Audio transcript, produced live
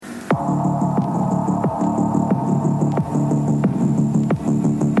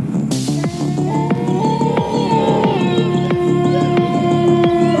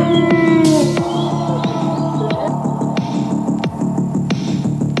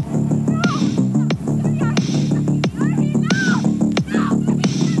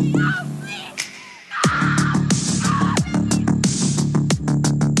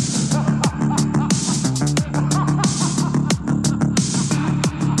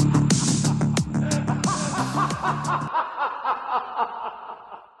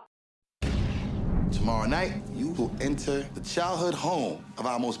enter the childhood home of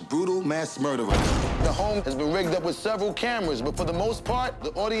our most brutal mass murderer. The home has been rigged up with several cameras, but for the most part,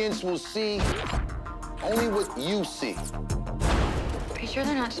 the audience will see only what you see. Are you sure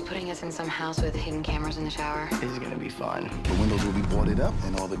they're not just putting us in some house with hidden cameras in the shower? This is gonna be fun. The windows will be boarded up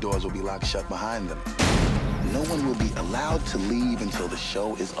and all the doors will be locked shut behind them. No one will be allowed to leave until the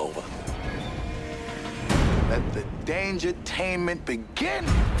show is over. Let the Dangertainment begin.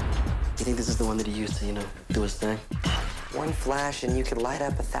 You think this is the one that he used to, do his thing? One flash and you could light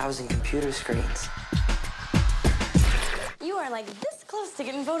up 1,000 computer screens. You are like this close to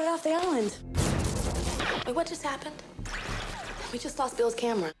getting voted off the island. Wait, what just happened? We just lost Bill's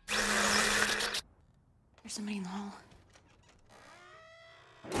camera. There's somebody in the hall.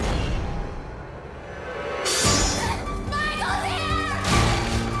 Michael's here!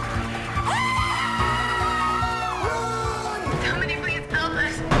 Somebody please help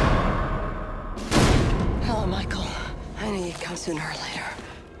us. Hello, Michael. I knew you'd come sooner or later.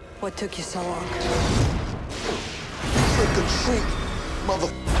 What took you so long? Trick or treat,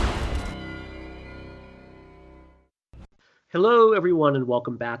 mother. Hello, everyone, and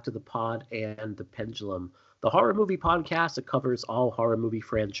welcome back to The Pod and the Pendulum, the horror movie podcast that covers all horror movie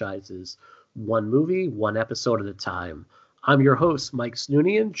franchises, one movie, one episode at a time. I'm your host, Mike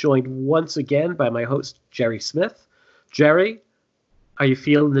Snoonian, joined once again by my host, Jerry Smith. Jerry, are you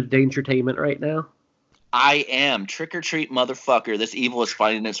feeling the Dangertainment right now? I am. Trick or treat, motherfucker. This evil is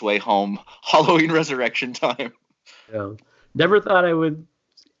finding its way home. Halloween Resurrection time. Never thought I would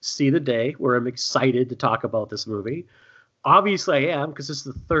see the day where I'm excited to talk about this movie. Obviously, I am, because this is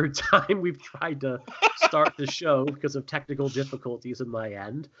the third time we've tried to start the show because of technical difficulties in my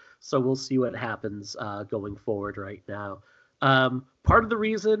end. So we'll see what happens going forward right now. Part of the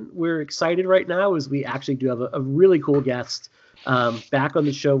reason we're excited right now is we actually do have a really cool guest back on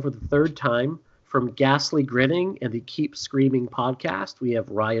the show for the third time from Ghastly Grinning and the Keep Screaming podcast. We have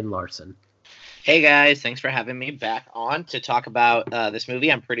Ryan Larson. Hey guys, thanks for having me back on to talk about this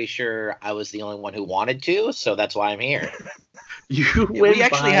movie. I'm pretty sure I was the only one who wanted to, so that's why I'm here. We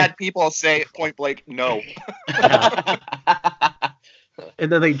actually had people say point blank, no.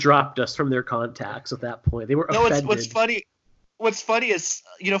 And then they dropped us from their contacts at that point. They were offended. What's funny is,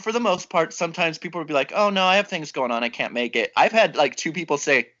 for the most part, sometimes people would be like, oh no, I have things going on, I can't make it. I've had like two people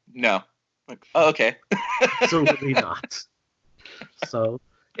say no. Like, oh, okay. Absolutely not. So,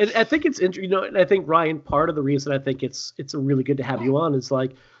 and I think it's interesting, and I think, Ryan, part of the reason I think it's really good to have you on is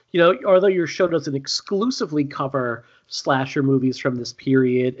like, although your show doesn't exclusively cover slasher movies from this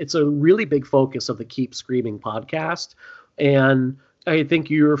period, it's a really big focus of the Keep Screaming podcast. And I think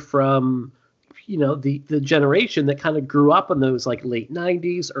you're from, the generation that kind of grew up in those like late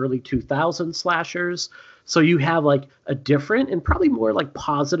 90s, early 2000s slashers. So you have like a different and probably more like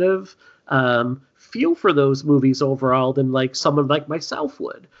positive feel for those movies overall than like someone like myself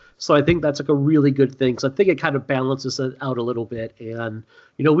would. So I think that's like a really good thing. So I think it kind of balances it out a little bit. And,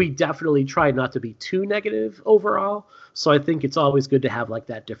 we definitely try not to be too negative overall. So I think it's always good to have like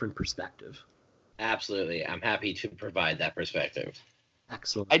that different perspective. Absolutely. I'm happy to provide that perspective.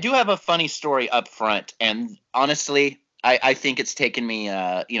 Excellent. I do have a funny story up front. And honestly, I think it's taken me,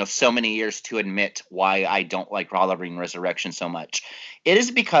 so many years to admit why I don't like Halloween Resurrection so much. It is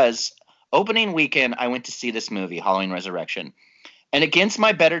because opening weekend, I went to see this movie, Halloween Resurrection. And against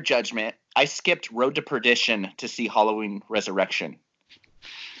my better judgment, I skipped Road to Perdition to see Halloween Resurrection.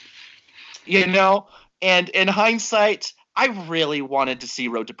 And in hindsight, I really wanted to see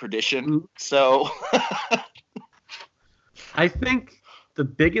Road to Perdition. So I think the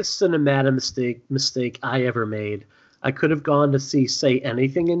biggest cinematic mistake I ever made, I could have gone to see Say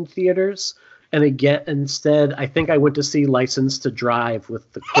Anything in theaters. And again, instead, I think I went to see License to Drive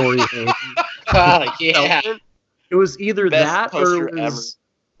with the Corey Haim. Oh, yeah. It was either Best that or it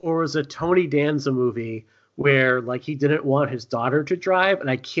was a Tony Danza movie where like he didn't want his daughter to drive, and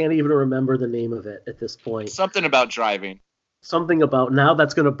I can't even remember the name of it at this point. Something about driving. Something about now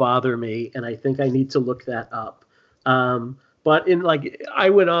that's going to bother me, and I think I need to look that up. But in like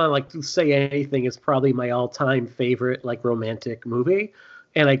I went on like to Say Anything is probably my all-time favorite like romantic movie,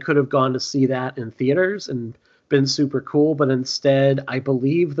 and I could have gone to see that in theaters and been super cool, but instead I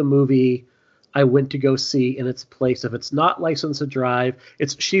believe the movie I went to go see in its place, if it's not License to Drive,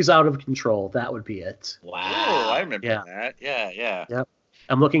 it's She's Out of Control. That would be it. Wow. Oh, I remember that. Yeah. Yep.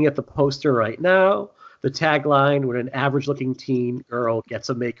 I'm looking at the poster right now. The tagline, when an average-looking teen girl gets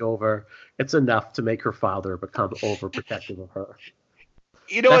a makeover, it's enough to make her father become overprotective of her.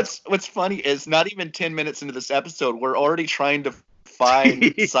 What's funny is not even 10 minutes into this episode, we're already trying to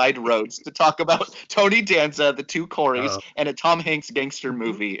find side roads to talk about Tony Danza, the two Coreys, and a Tom Hanks gangster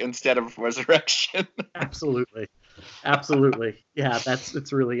movie instead of Resurrection. Absolutely. Absolutely. Yeah,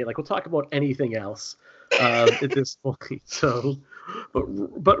 it's really like we'll talk about anything else at this point. So,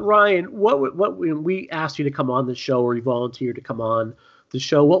 but Ryan, what when we asked you to come on the show or you volunteered to come on the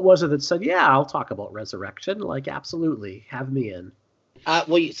show, what was it that said, yeah, I'll talk about Resurrection? Like, absolutely, have me in.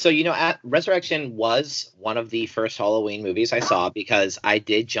 Resurrection was one of the first Halloween movies I saw because I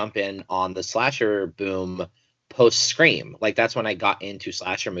did jump in on the slasher boom post Scream. Like, that's when I got into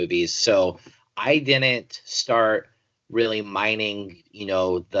slasher movies. So I didn't start really mining,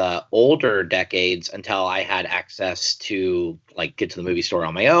 the older decades until I had access to like get to the movie store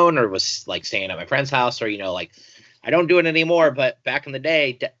on my own or was like staying at my friend's house or, like I don't do it anymore, but back in the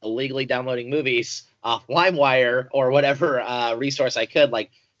day, illegally downloading movies off LimeWire or whatever resource I could.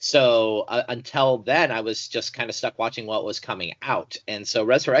 So until then, I was just kind of stuck watching what was coming out. And so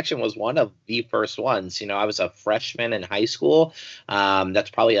Resurrection was one of the first ones. I was a freshman in high school. That's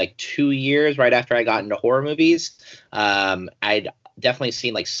probably like 2 years right after I got into horror movies. I'd definitely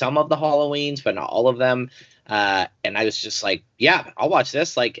seen like some of the Halloweens, but not all of them. And I was just like, yeah, I'll watch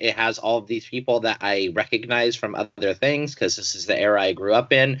this. Like, it has all of these people that I recognize from other things because this is the era I grew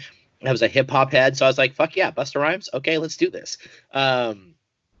up in. I was a hip hop head, so I was like, fuck yeah, Busta Rhymes. Okay, let's do this.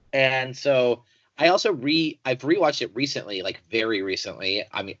 And so I also I've rewatched it recently, like very recently.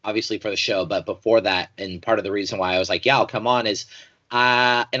 I mean, obviously for the show, but before that, and part of the reason why I was like, yeah, I'll come on is,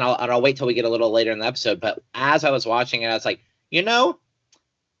 and I'll wait till we get a little later in the episode. But as I was watching it, I was like,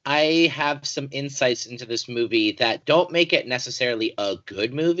 I have some insights into this movie that don't make it necessarily a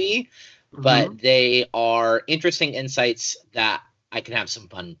good movie, but they are interesting insights that I can have some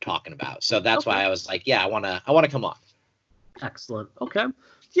fun talking about. So that's why I was like, yeah, I want to come on. Excellent. Okay.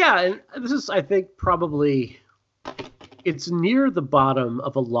 Yeah, and this is, I think, probably it's near the bottom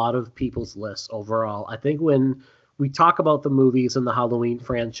of a lot of people's lists overall. I think when we talk about the movies in the Halloween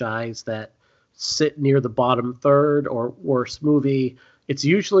franchise that sit near the bottom third or worst movie, it's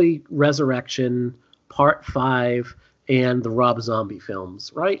usually Resurrection, Part 5, and the Rob Zombie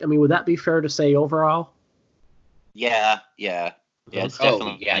films, right? I mean, would that be fair to say overall? Yeah, it's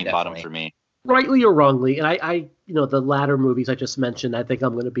definitely bottom for me. Rightly or wrongly, and I the latter movies I just mentioned, I think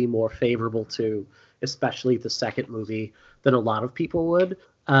I'm going to be more favorable to, especially the second movie, than a lot of people would.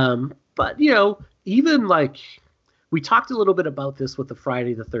 But even like we talked a little bit about this with the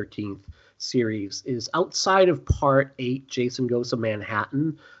Friday the 13th series, is outside of Part 8, Jason Goes to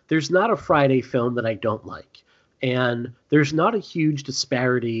Manhattan, there's not a Friday film that I don't like. And there's not a huge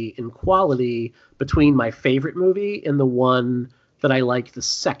disparity in quality between my favorite movie and the one that I like the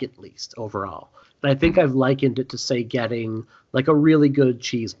second least overall. And I think I've likened it to, say, getting like a really good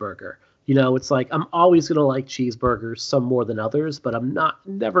cheeseburger. It's like I'm always going to like cheeseburgers, some more than others, but I'm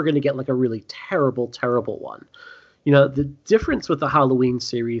never going to get like a really terrible, terrible one. The difference with the Halloween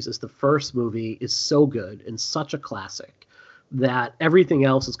series is the first movie is so good and such a classic that everything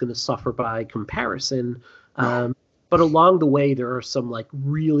else is going to suffer by comparison. But along the way, there are some like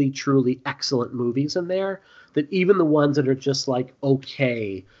really, truly excellent movies in there that even the ones that are just like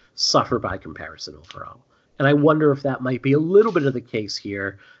okay suffer by comparison overall. And I wonder if that might be a little bit of the case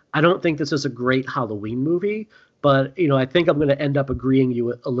here. I don't think this is a great Halloween movie, but I think I'm going to end up agreeing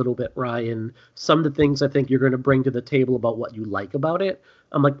you a little bit, Ryan. Some of the things I think you're going to bring to the table about what you like about it,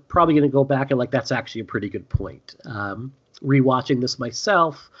 I'm like probably going to go back and like that's actually a pretty good point. Rewatching this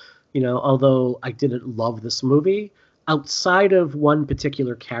myself, although I didn't love this movie, outside of one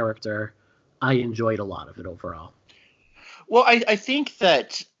particular character, I enjoyed a lot of it overall. Well, I think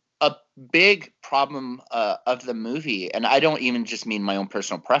that a big problem of the movie, and I don't even just mean my own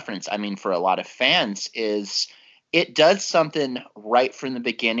personal preference, I mean for a lot of fans, is it does something right from the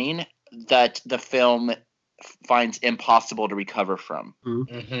beginning that the film finds impossible to recover from.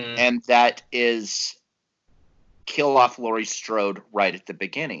 Mm-hmm. And that is kill off Laurie Strode right at the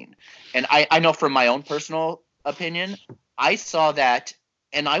beginning. And I know from my own personal opinion, I saw that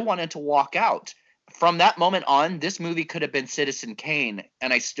and I wanted to walk out. From that moment on, this movie could have been Citizen Kane,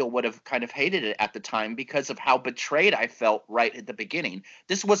 and I still would have kind of hated it at the time because of how betrayed I felt right at the beginning.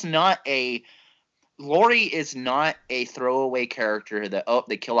 This was not Laurie is not a throwaway character that,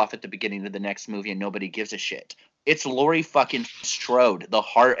 they kill off at the beginning of the next movie and nobody gives a shit. It's Laurie fucking Strode, the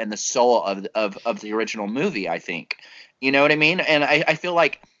heart and the soul of the original movie, I think. You know what I mean? And I feel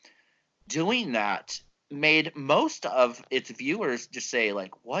like doing that made most of its viewers just say,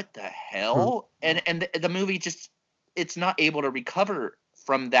 like, what the hell? And the movie just, it's not able to recover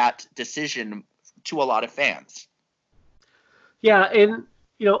from that decision to a lot of fans. Yeah, and,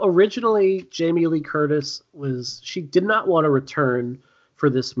 originally Jamie Lee Curtis she did not want to return for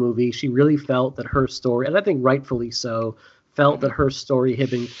this movie. She really felt that her story, and I think rightfully so, felt that her story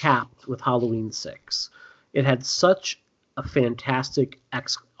had been capped with Halloween 6. It had such a fantastic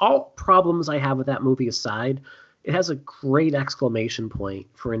all problems I have with that movie aside, it has a great exclamation point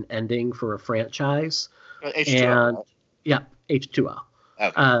for an ending for a franchise. H2O, and right? yeah, H2O.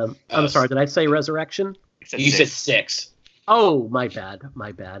 Okay. I'm sorry, did I say Resurrection? You said 6. Oh, my bad.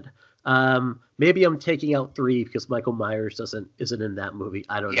 Maybe I'm taking out 3 because Michael Myers isn't in that movie.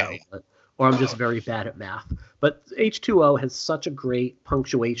 I don't know. Or I'm just very bad at math. But H2O has such a great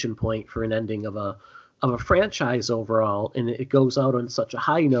punctuation point for an ending of a franchise overall, and it goes out on such a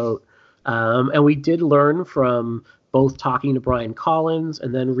high note. And we did learn from both talking to Brian Collins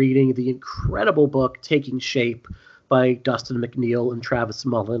and then reading the incredible book Taking Shape by Dustin McNeil and Travis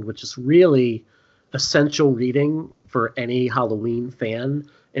Mullen, which is really essential reading for any Halloween fan,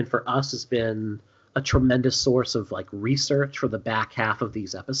 and for us has been a tremendous source of like research for the back half of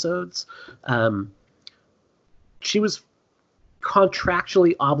these episodes. She was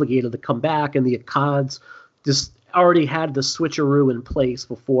contractually obligated to come back, and the Akkads just already had the switcheroo in place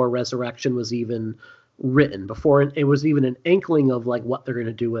before Resurrection was even written, before it was even an inkling of like what they're going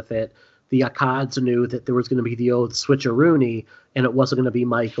to do with it. The Akkads knew that there was going to be the old switcheroony, and it wasn't going to be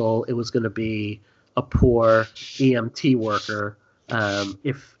Michael. It was going to be a poor EMT worker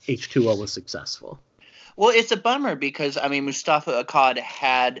if H2O was successful. Well, it's a bummer because I mean Mustafa Akkad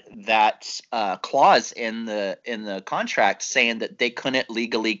had that clause in the contract saying that they couldn't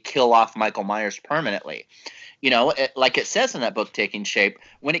legally kill off Michael Myers permanently. You know, like it says in that book, Taking Shape.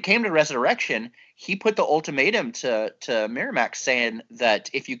 When it came to Resurrection, he put the ultimatum to Miramax saying that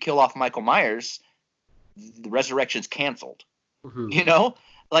if you kill off Michael Myers, the Resurrection's canceled. Mm-hmm. You know,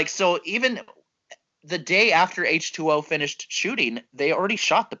 like so even the day after H2O finished shooting, they already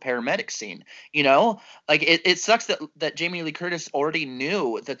shot the paramedic scene. You know, like it sucks that Jamie Lee Curtis already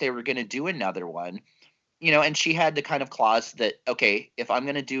knew that they were going to do another one, you know, and she had the kind of clause that, okay, if I'm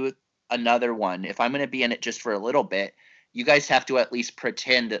going to do another one, if I'm going to be in it just for a little bit, you guys have to at least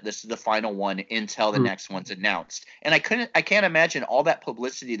pretend that this is the final one until the next one's announced. And I can't imagine all that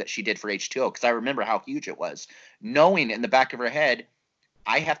publicity that she did for H2O, because I remember how huge it was, knowing in the back of her head,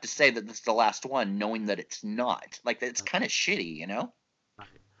 I have to say that this is the last one, knowing that it's not. Like, it's kind of shitty, you know?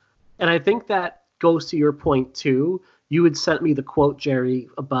 And I think that goes to your point, too. You had sent me the quote, Jerry,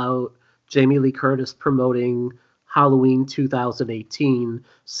 about Jamie Lee Curtis promoting Halloween 2018,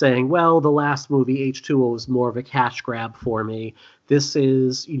 saying, well, the last movie, H2O, was more of a cash grab for me. This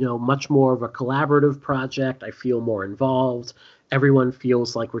is, you know, much more of a collaborative project. I feel more involved. Everyone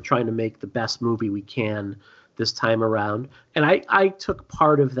feels like we're trying to make the best movie we can this time around. And I took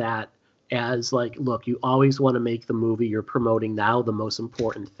part of that as like, look, you always want to make the movie you're promoting now the most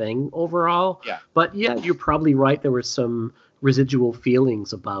important thing overall. Yeah. But yeah, you're probably right. There were some residual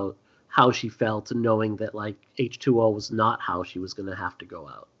feelings about how she felt and knowing that like H2O was not how she was going to have to go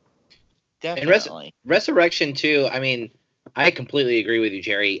out. Definitely. And Resurrection too. I mean, I completely agree with you,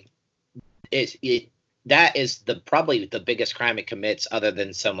 Jerry. That is probably the biggest crime it commits, other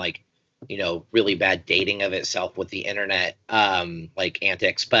than some like, you know, really bad dating of itself with the internet, like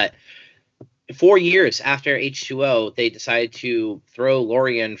antics. But 4 years after H2O, they decided to throw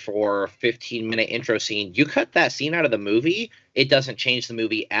Laurie in for a 15-minute intro scene. You cut that scene out of the movie, it doesn't change the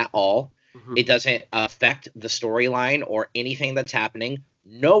movie at all. Mm-hmm. It doesn't affect the storyline or anything that's happening.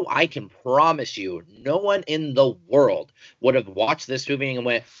 No, I can promise you, no one in the world would have watched this movie and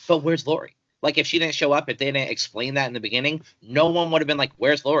went, but where's Laurie? Like, if she didn't show up, if they didn't explain that in the beginning, no one would have been like,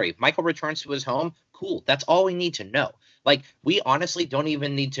 where's Laurie? Michael returns to his home. Cool. That's all we need to know. Like, we honestly don't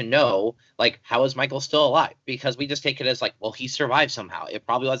even need to know, like, how is Michael still alive? Because we just take it as, like, well, he survived somehow. It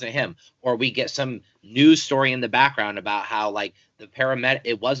probably wasn't him. Or we get some news story in the background about how, like,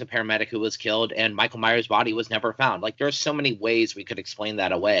 it was a paramedic who was killed and Michael Myers' body was never found. Like, there's so many ways we could explain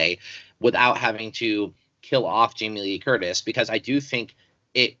that away without having to kill off Jamie Lee Curtis, because I do think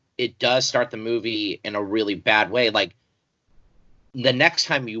it does start the movie in a really bad way. Like, the next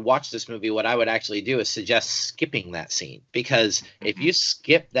time you watch this movie, what I would actually do is suggest skipping that scene, because if you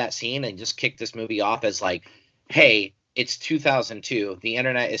skip that scene and just kick this movie off as like, hey, it's 2002, the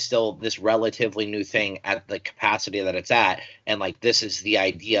internet is still this relatively new thing at the capacity that it's at, and like, this is the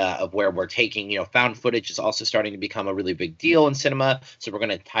idea of where we're taking, you know, found footage is also starting to become a really big deal in cinema, so we're going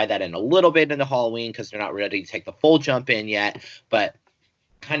to tie that in a little bit into Halloween because they're not ready to take the full jump in yet, but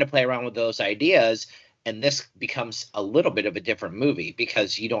kind of play around with those ideas, and this becomes a little bit of a different movie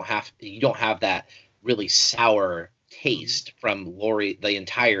because you don't have that really sour taste from Laurie, the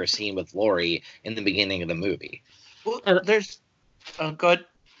entire scene with Laurie in the beginning of the movie. Well, there's good.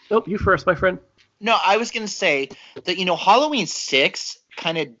 Oh, you first, my friend. No, I was gonna say that, you know, Halloween 6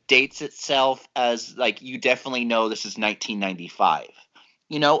 kind of dates itself as like, you definitely know this is 1995.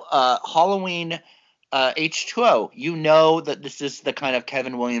 You know, Halloween H2O, you know that this is the kind of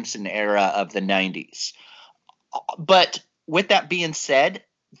Kevin Williamson era of the 90s. But with that being said,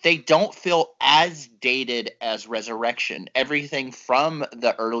 they don't feel as dated as Resurrection. Everything from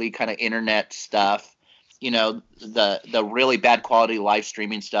the early kind of internet stuff, the really bad quality live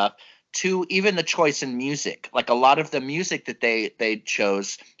streaming stuff, to even the choice in music. Like a lot of the music that they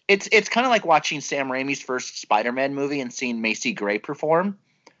chose, it's kind of like watching Sam Raimi's first Spider-Man movie and seeing Macy Gray perform.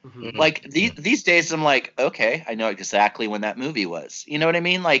 Mm-hmm. Like these days I'm like, okay, I know exactly when that movie was. You know what I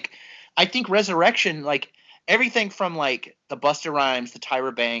mean? Like I think Resurrection, like everything from like the Busta Rhymes, the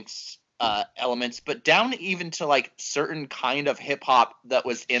Tyra Banks elements, but down even to like certain kind of hip hop that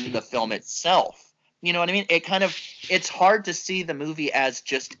was in the film itself. You know what I mean? It's hard to see the movie as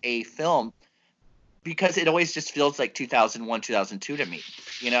just a film because it always just feels like 2001, 2002 to me,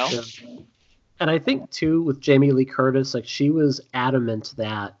 Yeah. And I think too with Jamie Lee Curtis, like she was adamant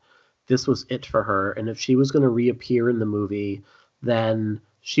that this was it for her, and if she was going to reappear in the movie, then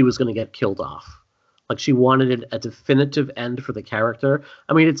she was going to get killed off. Like she wanted a definitive end for the character.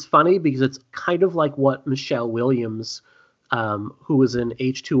 I mean, it's funny because it's kind of like what Michelle Williams, who was in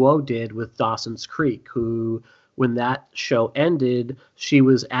H2O, did with Dawson's Creek, who, when that show ended, she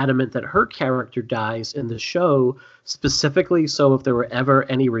was adamant that her character dies in the show, specifically so if there were ever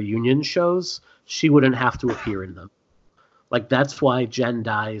any reunion shows, she wouldn't have to appear in them. Like, that's why Jen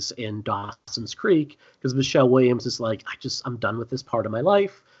dies in Dawson's Creek, because Michelle Williams is like, I'm done with this part of my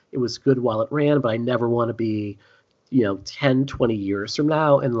life. It was good while it ran, but I never want to be, 10, 20 years from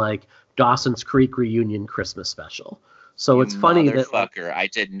now in like Dawson's Creek reunion Christmas special. So it's funny that motherfucker, I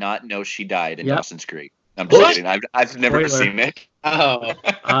did not know she died in Yep. Dawson's Creek. I'm just kidding. I've never Spoiler. seen it. Oh,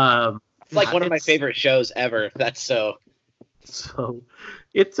 it's like one of my it's- favorite shows ever. That's so. So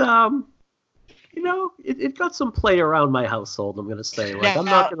it's it got some play around my household, I'm gonna say. Like, I'm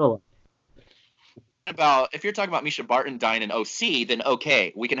not gonna lie. About if you're talking about Misha Barton dying in OC, then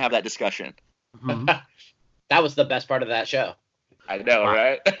okay, we can have that discussion. Mhm. That was the best part of that show. I know,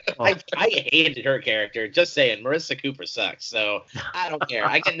 right? I hated her character. Just saying, Marissa Cooper sucks. So I don't care.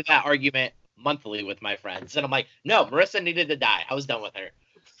 I get into that argument monthly with my friends, and I'm like, no, Marissa needed to die. I was done with her.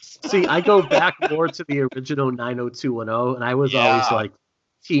 See, I go back more to the original 90210, and I was always like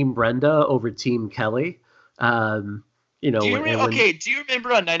Team Brenda over Team Kelly. Do you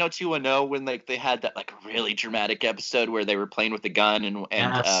remember on 90210 when like they had that like really dramatic episode where they were playing with the gun and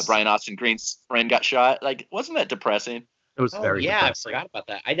Yes. Brian Austin Green's friend got shot? Like, wasn't that depressing? It was Oh, very yeah, depressing. I forgot about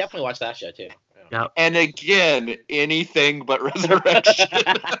that. I definitely watched that show too. Yeah. And again, anything but Resurrection.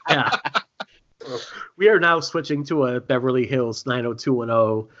 Yeah. We are now switching to a Beverly Hills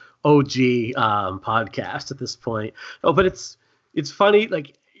 90210 OG podcast at this point. Oh, but it's funny.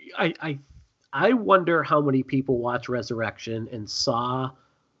 Like I wonder how many people watch Resurrection and saw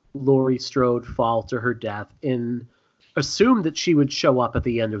Laurie Strode fall to her death and assumed that she would show up at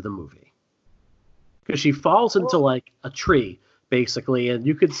the end of the movie. Because she falls into like a tree, basically, and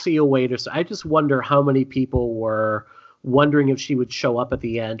you could see a way to. I just wonder how many people were wondering if she would show up at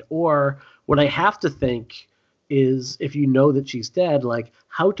the end, or what I have to think is if you know that she's dead, like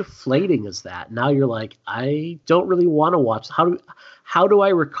how deflating is that? Now you're like, I don't really want to watch. How do I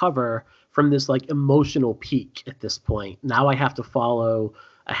recover from this like emotional peak at this point? Now I have to follow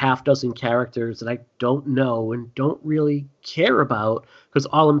a half dozen characters that I don't know and don't really care about because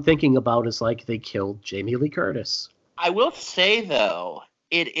all I'm thinking about is like they killed Jamie Lee Curtis. I will say though,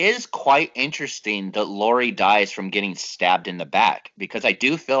 it is quite interesting that Laurie dies from getting stabbed in the back, because I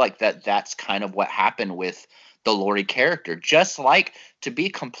do feel like that's kind of what happened with the Laurie character. Just like, to be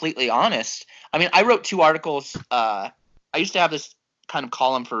completely honest, I mean, I wrote 2 articles. I used to have this kind of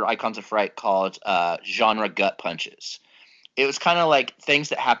column for Icons of Fright called Genre Gut Punches. It was kind of like things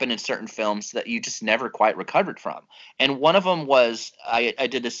that happen in certain films that you just never quite recovered from. And one of them was I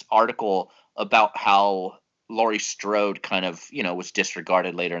did this article about how Laurie Strode kind of, was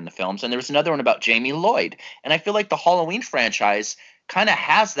disregarded later in the films. And there was another one about Jamie Lloyd. And I feel like the Halloween franchise kind of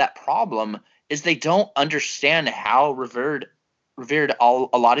has that problem, is they don't understand how revered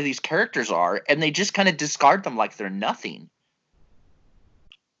a lot of these characters are, and they just kind of discard them like they're nothing.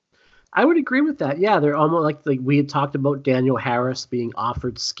 I would agree with that. Yeah, they're almost like we had talked about Daniel Harris being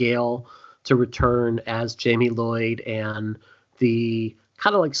offered scale to return as Jamie Lloyd, and the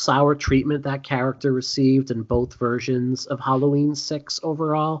kind of like sour treatment that character received in both versions of Halloween 6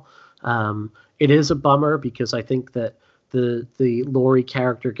 overall. It is a bummer because I think that the Laurie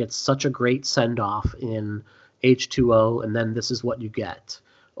character gets such a great send-off in H2O, and then this is what you get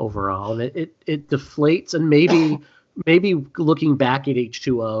overall. And it deflates, and maybe maybe looking back at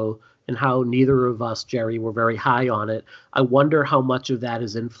H2O and how neither of us, Jerry, were very high on it, I wonder how much of that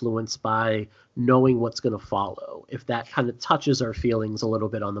is influenced by knowing what's going to follow, if that kind of touches our feelings a little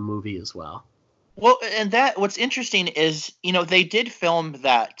bit on the movie as well. Well, and that what's interesting is, they did film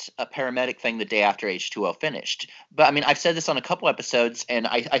that paramedic thing the day after H2O finished. But I mean, I've said this on a couple episodes, and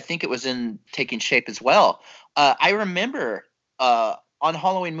I think it was in Taking Shape as well. I remember on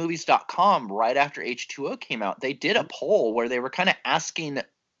HalloweenMovies.com, right after H2O came out, they did a poll where they were kind of asking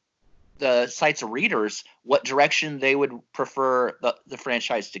the site's readers what direction they would prefer the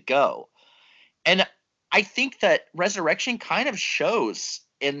franchise to go. And I think that Resurrection kind of shows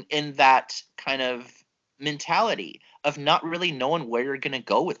in that kind of mentality of not really knowing where you're going to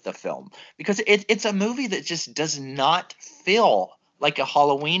go with the film, because it's a movie that just does not feel like a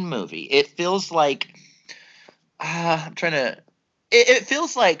Halloween movie. It feels like it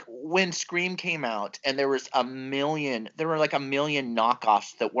feels like when Scream came out and there were like a million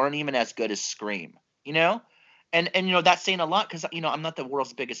knockoffs that weren't even as good as Scream, And that's saying a lot, because I'm not the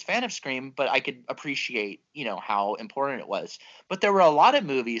world's biggest fan of Scream, but I could appreciate how important it was. But there were a lot of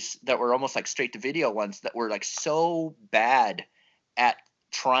movies that were almost like straight to video ones that were like so bad at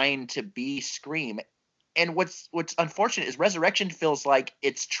trying to be Scream. And what's unfortunate is Resurrection feels like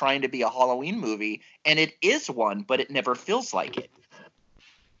it's trying to be a Halloween movie, and it is one, but it never feels like it.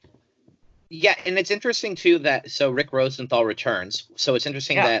 Yeah, and it's interesting too that Rick Rosenthal returns. So it's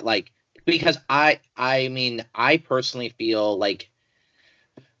interesting that because I mean, I personally feel like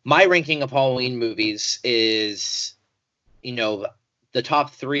my ranking of Halloween movies is, the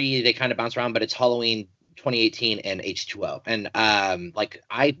top three, they kind of bounce around, but it's Halloween 2018 and H2O. And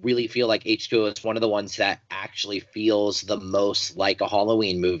I really feel like H2O is one of the ones that actually feels the most like a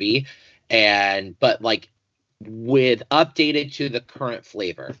Halloween movie, but with updated to the current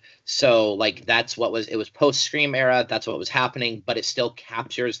flavor. So it was post Scream era, that's what was happening, but it still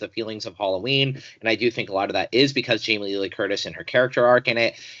captures the feelings of Halloween. And I do think a lot of that is because Jamie Lee Curtis and her character arc in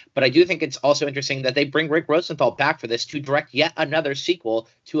it. But I do think it's also interesting that they bring Rick Rosenthal back for this to direct yet another sequel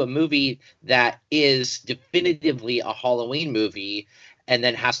to a movie that is definitively a Halloween movie, and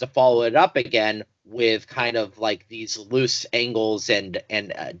then has to follow it up again with kind of like these loose angles and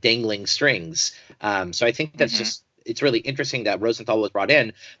dangling strings. So I think that's just, it's really interesting that Rosenthal was brought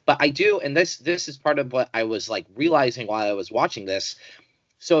in. But I do, and this is part of what I was realizing while I was watching this.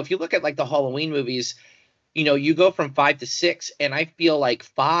 So if you look at the Halloween movies, you go from 5 to 6, and I feel like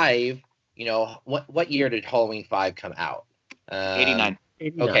 5, what year did Halloween 5 come out? 89.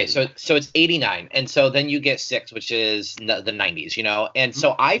 89. Okay, so it's 89, and so then you get 6, which is the 90s, and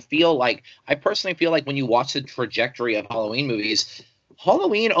so I personally feel like when you watch the trajectory of Halloween movies,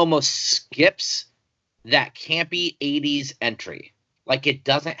 Halloween almost skips that campy 80s entry. It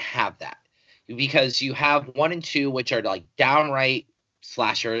doesn't have that, because you have 1 and 2, which are downright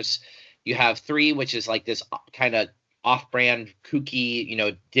slashers. You have 3, which is this kind of off-brand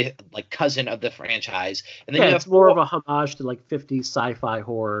kooky, cousin of the franchise, and then you have it's more of a homage to 50s sci-fi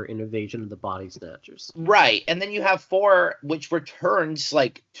horror in Invasion of the Body Snatchers, right? And then you have 4, which returns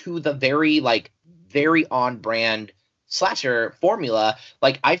to the very on-brand slasher formula.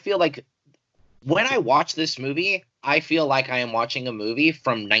 I feel like when I watch this movie, I feel like I am watching a movie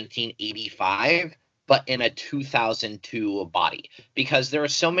from 1985, but in a 2002 body, because there are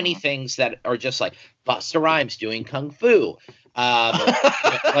so many things that are just Busta Rhymes doing kung fu,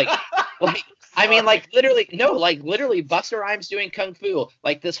 literally Busta Rhymes doing kung fu,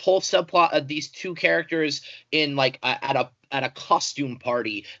 this whole subplot of these two characters in at a costume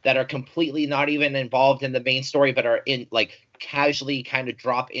party that are completely not even involved in the main story, but are in casually kind of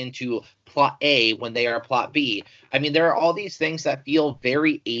drop into plot A when they are plot B. I mean, there are all these things that feel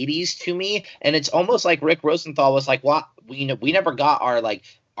very 80s to me, and it's almost like Rick Rosenthal was what we never got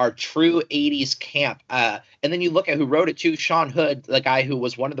our true 80s camp. And then you look at who wrote it too, Sean Hood, the guy who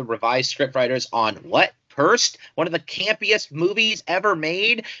was one of the revised scriptwriters on Cursed, one of the campiest movies ever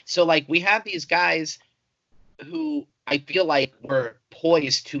made. So we have these guys who I feel were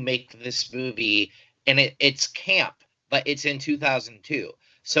poised to make this movie, and it's camp, but it's in 2002.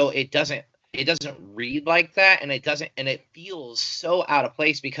 So it doesn't read like that, and it feels so out of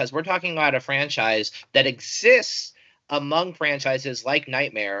place, because we're talking about a franchise that exists among franchises like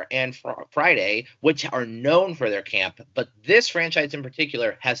Nightmare and Friday, which are known for their camp, but this franchise in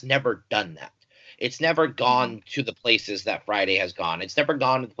particular has never done that. It's never gone to the places that Friday has gone. It's never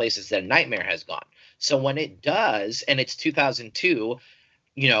gone to the places that Nightmare has gone. So when it does, and it's 2002,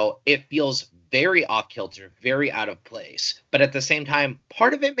 it feels very off kilter, very out of place. But at the same time,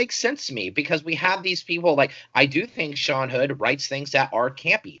 part of it makes sense to me because we have these people. Like, I do think Sean Hood writes things that are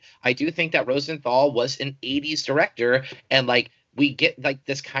campy. I do think that Rosenthal was an 80s director, and like we get like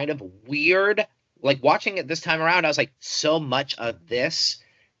this kind of weird, like watching it this time around, I was like, so much of this,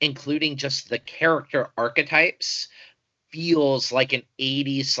 including just the character archetypes, feels like an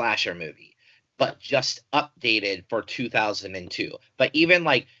 80s slasher movie, but just updated for 2002. But even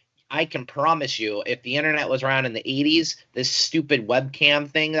like, I can promise you, if the internet was around in the 80s, this stupid webcam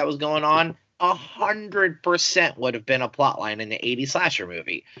thing that was going on, 100% would have been a plotline in an 80s slasher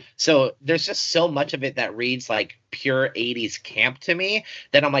movie. So there's just so much of it that reads like pure 80s camp to me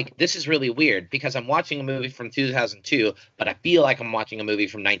that I'm like, this is really weird because I'm watching a movie from 2002, but I feel like I'm watching a movie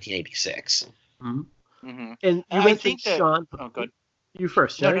from 1986. Mm-hmm. Mm-hmm. And you I mentioned think that, Sean. Oh, go ahead. You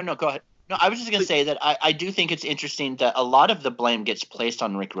first, Jerry. No, go ahead. No, I was just going to say that I do think it's interesting that a lot of the blame gets placed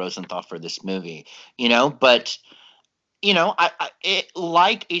on Rick Rosenthal for this movie, but,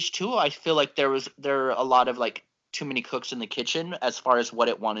 like H2O, I feel like there are a lot of like too many cooks in the kitchen as far as what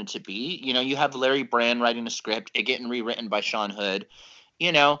it wanted to be. You have Larry Brand writing a script, it getting rewritten by Sean Hood.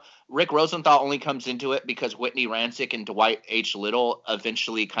 Rick Rosenthal only comes into it because Whitney Rancic and Dwight H. Little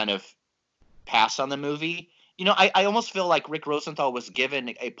eventually kind of pass on the movie. I almost feel like Rick Rosenthal was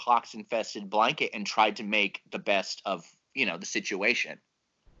given a pox-infested blanket and tried to make the best of, the situation.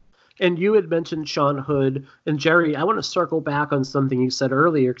 And you had mentioned Sean Hood. And Jerry, I want to circle back on something you said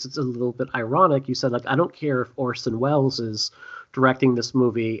earlier because it's a little bit ironic. You said, like, I don't care if Orson Welles is directing this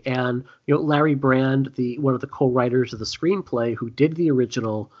movie. And, Larry Brand, one of the co-writers of the screenplay who did the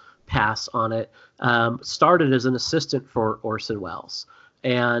original pass on it, started as an assistant for Orson Welles.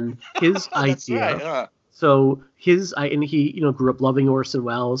 And his idea... Right, yeah. So he grew up loving Orson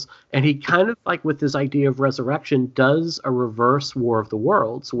Welles, and he kind of like with his idea of resurrection does a reverse War of the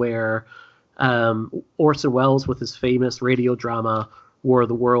Worlds where Orson Welles with his famous radio drama War of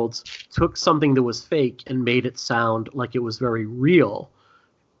the Worlds took something that was fake and made it sound like it was very real.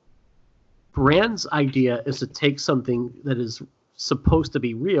 Brand's idea is to take something that is supposed to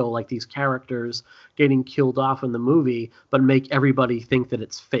be real, like these characters getting killed off in the movie, but make everybody think that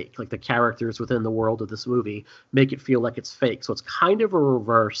it's fake. Like the characters within the world of this movie make it feel like it's fake. So it's kind of a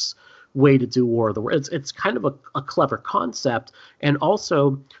reverse way to do War of the Worlds. It's kind of a clever concept. And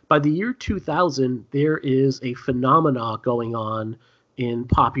also, by the year 2000, there is a phenomena going on in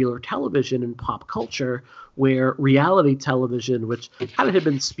popular television and pop culture where reality television, which kind of had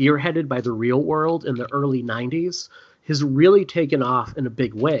been spearheaded by the Real World in the early 90s, has really taken off in a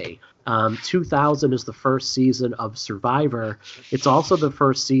big way. 2000 is the first season of Survivor. It's also the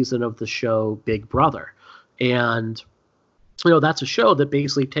first season of the show Big Brother. And, that's a show that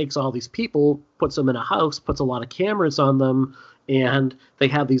basically takes all these people, puts them in a house, puts a lot of cameras on them, and they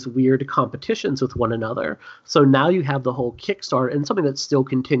have these weird competitions with one another. So now you have the whole Kickstarter, and something that still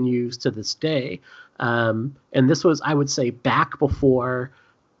continues to this day. And this was, I would say, back before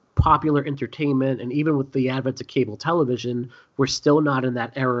popular entertainment, and even with the advent of cable television, we're still not in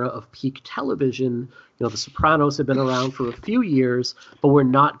that era of peak television. The Sopranos have been around for a few years, but we're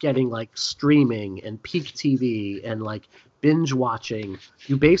not getting like streaming and peak TV and like binge watching.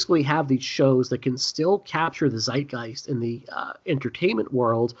 You basically have these shows that can still capture the zeitgeist in the entertainment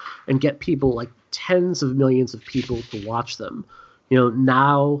world and get people, like tens of millions of people, to watch them.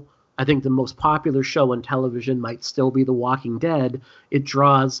 Now I think the most popular show on television might still be The Walking Dead. It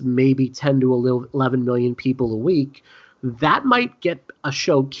draws maybe 10 to 11 million people a week. That might get a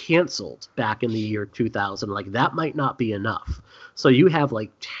show canceled back in the year 2000. Like, that might not be enough. So you have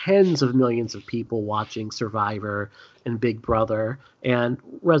like tens of millions of people watching Survivor and Big Brother. And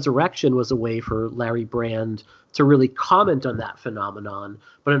Resurrection was a way for Larry Brand to really comment on that phenomenon.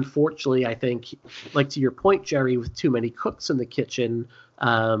 But unfortunately, I think, like to your point, Jerry, with too many cooks in the kitchen,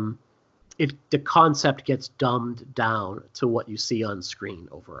 the concept gets dumbed down to what you see on screen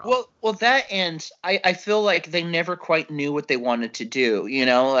overall. Well, that ends. I feel like they never quite knew what they wanted to do.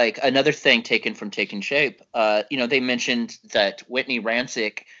 Like another thing taken from Taking Shape. They mentioned that Whitney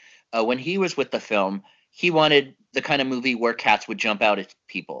Rancic, when he was with the film, he wanted the kind of movie where cats would jump out at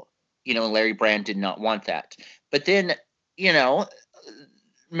people. And Larry Brand did not want that. But then,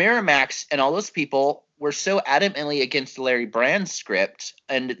 Miramax and all those people were so adamantly against Larry Brand's script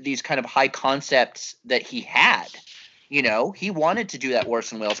and these kind of high concepts that he had. He wanted to do that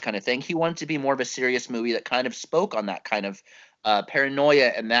Orson Welles kind of thing. He wanted to be more of a serious movie that kind of spoke on that kind of paranoia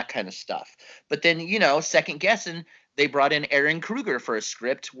and that kind of stuff. But then, second guessing, they brought in Aaron Kruger for a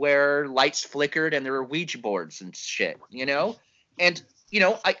script where lights flickered and there were Ouija boards and shit, And,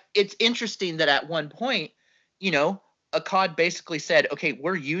 it's interesting that at one point, Akkad basically said, okay,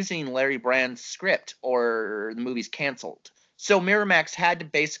 we're using Larry Brand's script or the movie's canceled. So Miramax had to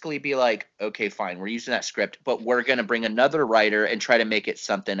basically be like, okay, fine, we're using that script, but we're going to bring another writer and try to make it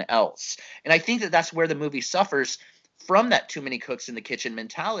something else. And I think that that's where the movie suffers from that too many cooks in the kitchen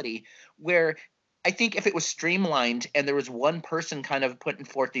mentality, where I think if it was streamlined and there was one person kind of putting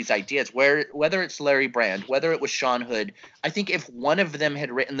forth these ideas, whether it's Larry Brand, whether it was Sean Hood, I think if one of them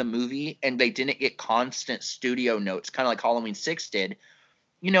had written the movie and they didn't get constant studio notes, kind of like Halloween 6 did,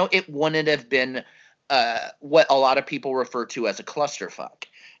 it wouldn't have been what a lot of people refer to as a clusterfuck.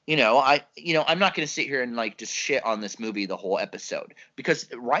 I'm not going to sit here and like just shit on this movie the whole episode, because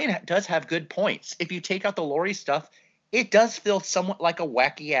Ryan does have good points. If you take out the Laurie stuff, it does feel somewhat like a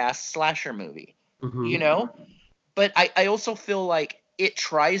wacky ass slasher movie. But I also feel like it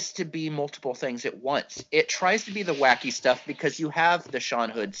tries to be multiple things at once. It tries to be the wacky stuff because you have the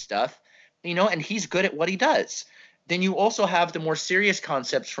Sean Hood stuff, and he's good at what he does. Then you also have the more serious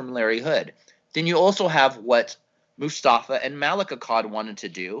concepts from Larry Hood. Then you also have what Mustafa and Malik Akkad wanted to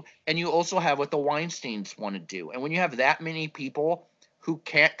do, and you also have what the Weinsteins want to do. And when you have that many people who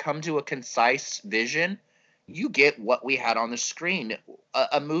can't come to a concise vision, you get what we had on the screen,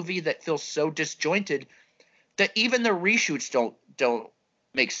 a movie that feels so disjointed that even the reshoots don't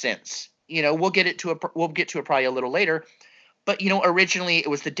make sense. We'll get to it probably a little later, but originally it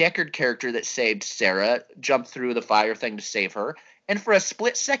was the Deckard character that saved Sarah, jumped through the fire thing to save her, and for a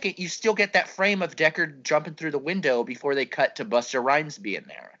split second you still get that frame of Deckard jumping through the window before they cut to Busta Rhymes being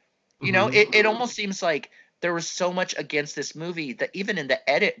there. It almost seems like there was so much against this movie that even in the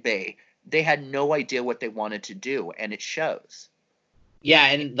edit bay, they had no idea what they wanted to do, and it shows. Yeah,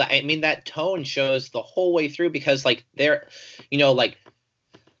 and that tone shows the whole way through, because like they're,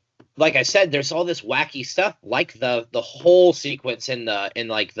 like I said, there's all this wacky stuff, like the whole sequence in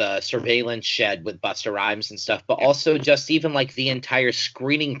the surveillance shed with Busta Rhymes and stuff, but also just even like the entire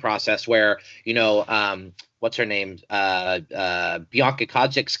screening process where, what's her name? Bianca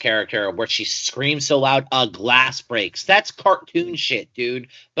Kajic's character, where she screams so loud, a glass breaks. That's cartoon shit, dude.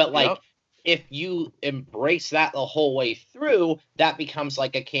 But like, if you embrace that the whole way through, that becomes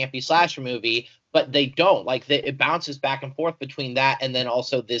like a campy slasher movie. But they don't. Like, it bounces back and forth between that and then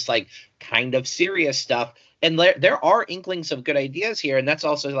also this like kind of serious stuff. And there are inklings of good ideas here, and that's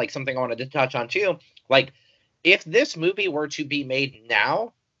also like something I wanted to touch on too. Like, if this movie were to be made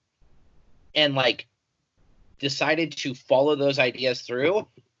now and like decided to follow those ideas through,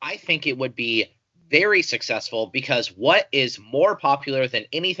 I think it would be very successful, because what is more popular than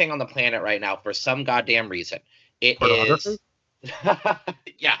anything on the planet right now for some goddamn reason? It is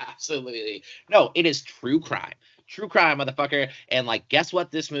yeah, absolutely. No, it is true crime. True crime, motherfucker. And like, guess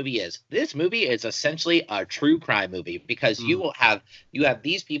what this movie is? This movie is essentially a true crime movie, because you have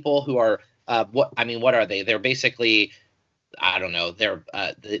these people who are what are they? They're basically, I don't know. They're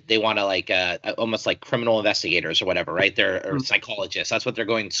they want to like almost like criminal investigators or whatever, right? They're psychologists. That's what they're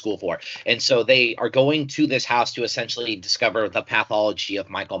going to school for. And so they are going to this house to essentially discover the pathology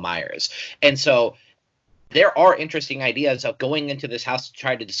of Michael Myers. And so there are interesting ideas of going into this house to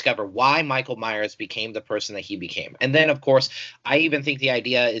try to discover why Michael Myers became the person that he became. And then, of course, I even think the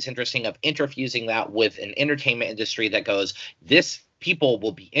idea is interesting of interfusing that with an entertainment industry that goes, this people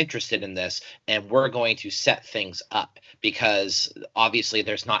will be interested in this, and we're going to set things up, because obviously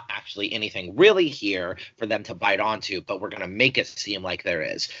there's not actually anything really here for them to bite onto, but we're going to make it seem like there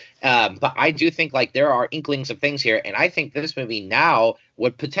is. But I do think like there are inklings of things here, and I think this movie now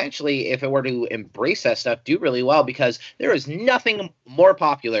would potentially, if it were to embrace that stuff, do really well, because there is nothing more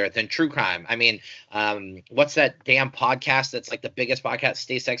popular than true crime. I mean, what's that damn podcast that's like the biggest podcast?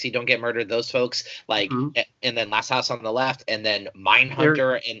 Stay Sexy, Don't Get Murdered. Those folks, like, and then Last House on the Left, and then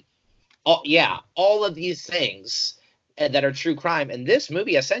Mindhunter, and all of these things that are true crime. And this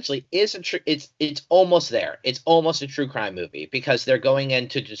movie essentially is it's almost there. It's almost a true crime movie, because they're going in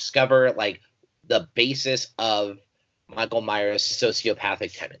to discover like the basis of Michael Myers'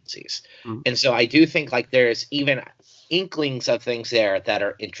 sociopathic tendencies. And so I do think like there's even inklings of things there that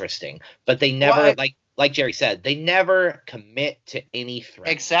are interesting, but they never like Jerry said, they never commit to any threat.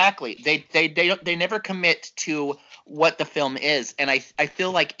 Exactly. They never commit to what the film is. And I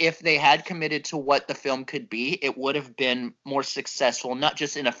feel like if they had committed to what the film could be, it would have been more successful, not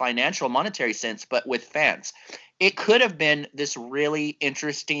just in a financial, monetary sense, but with fans. It could have been this really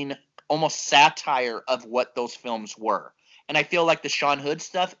interesting, almost satire of what those films were. And I feel like the Sean Hood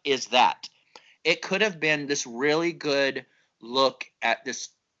stuff is that. It could have been this really good look at this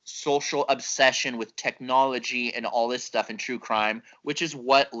social obsession with technology and all this stuff in true crime, which is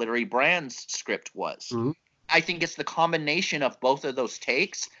what Larry Brand's script was. I think it's the combination of both of those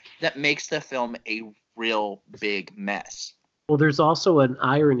takes that makes the film a real big mess. Well, there's also an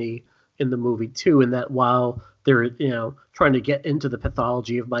irony in the movie too, in that while they're trying to get into the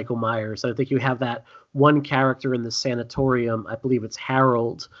pathology of Michael Myers, I think you have that one character in the sanatorium. I believe it's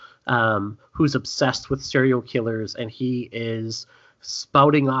Harold, who's obsessed with serial killers, and he is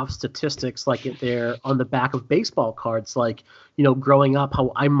spouting off statistics like they're on the back of baseball cards, like, growing up,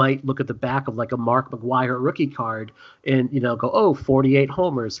 how I might look at the back of like a Mark McGwire rookie card and, go, 48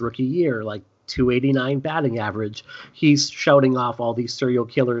 homers rookie year, like 289 batting average. He's shouting off all these serial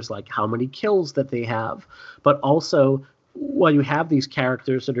killers, like how many kills that they have. But also, while you have these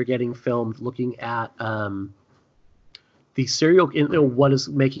characters that are getting filmed looking at the serial, what is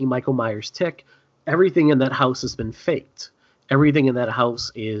making Michael Myers tick, everything in that house has been faked. Everything in that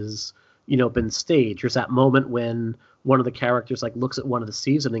house is, been staged. There's that moment when one of the characters like looks at one of the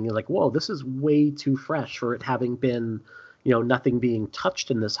seasoning and like, whoa, this is way too fresh for it having been, nothing being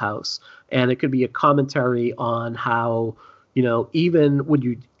touched in this house. And it could be a commentary on how, even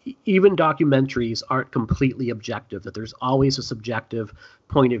documentaries aren't completely objective, that there's always a subjective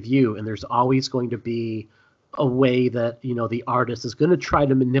point of view, and there's always going to be a way that the artist is going to try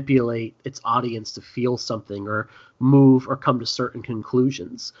to manipulate its audience to feel something or move or come to certain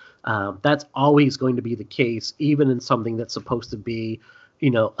conclusions. That's always going to be the case, even in something that's supposed to be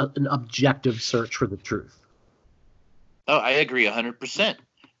an objective search for the truth. Oh, I agree 100%.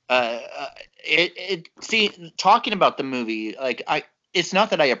 See, talking about the movie, like, it's not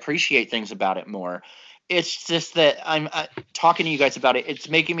that I appreciate things about it more. It's just that I'm talking to you guys about it. It's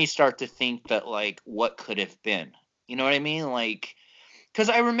making me start to think that, like, what could have been. You know what I mean? Like, because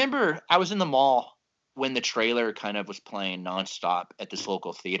I remember I was in the mall when the trailer kind of was playing nonstop at this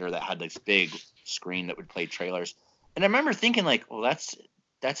local theater that had this big screen that would play trailers. And I remember thinking, like, well, that's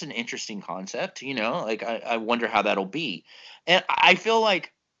an interesting concept, Like, I wonder how that'll be. And I feel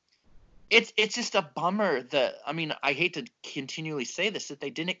like it's just a bummer that, I mean, I hate to continually say this, that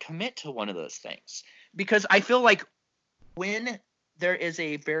they didn't commit to one of those things. Because I feel like when there is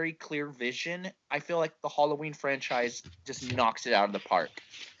a very clear vision, I feel like the Halloween franchise just knocks it out of the park.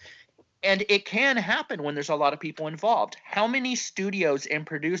 And it can happen when there's a lot of people involved. How many studios and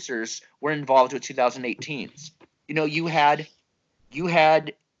producers were involved with 2018s? You had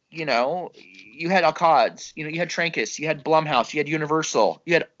Akkad, you had Trancas, you had Blumhouse, you had Universal,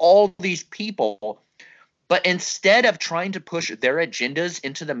 you had all these people. But instead of trying to push their agendas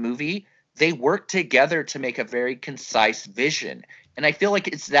into the movie, they work together to make a very concise vision. And I feel like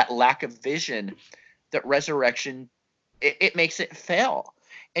it's that lack of vision that Resurrection, it makes it fail.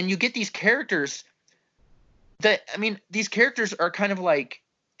 And you get these characters these characters are kind of like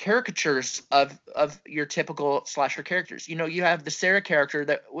caricatures of your typical slasher characters. You have the Sarah character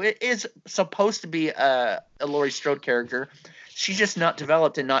that is supposed to be a Laurie Strode character. She's just not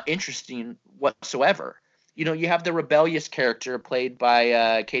developed and not interesting whatsoever. You have the rebellious character played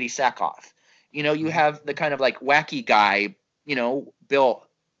by Katie Sackhoff. You have the kind of like wacky guy, Bill.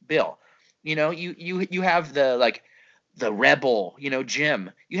 You have the like the rebel,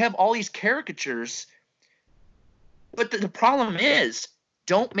 Jim. You have all these caricatures. But the problem is,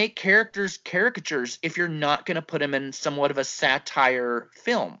 don't make characters caricatures if you're not going to put them in somewhat of a satire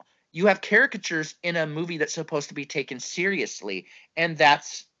film. You have caricatures in a movie that's supposed to be taken seriously, and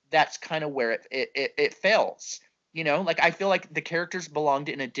that's kind of where it fails. Like, I feel like the characters belonged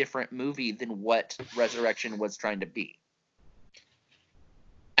in a different movie than what Resurrection was trying to be.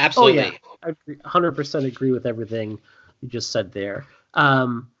 Absolutely. Oh, yeah. I 100% agree with everything you just said there.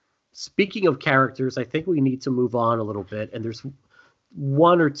 Speaking of characters, I think we need to move on a little bit, and there's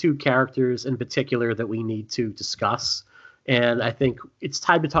one or two characters in particular that we need to discuss, and I think it's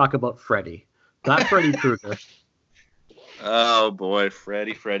time to talk about Freddy. Not Freddy Krueger. Oh, boy,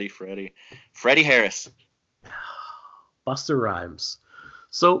 Freddy Harris. Busta Rhymes.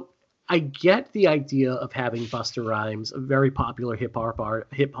 So I get the idea of having Busta Rhymes, a very popular hip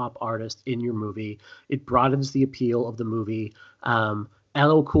hop artist, in your movie. It broadens the appeal of the movie.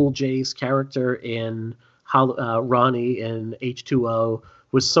 LL Cool J's character in Ronnie in H2O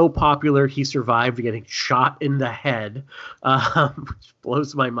was so popular he survived getting shot in the head, which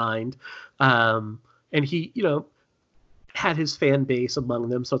blows my mind. And he, had his fan base among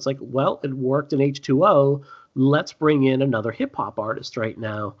them. So it's like, well, it worked in H2O. Let's bring in another hip hop artist right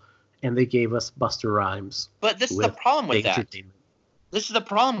now. And they gave us Busta Rhymes. But this is the problem with that. This is the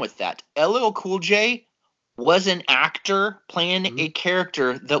problem with that. LL Cool J was an actor playing a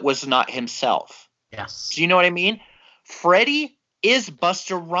character that was not himself. Yes. Do you know what I mean? Freddy is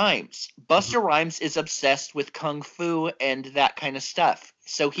Busta Rhymes. Busta Rhymes is obsessed with kung fu and that kind of stuff.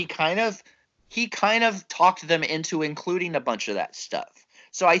 So he kind of talked them into including a bunch of that stuff.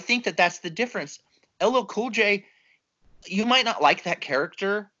 So I think that that's the difference. LL Cool J, you might not like that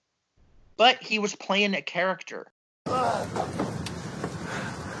character, but he was playing a character.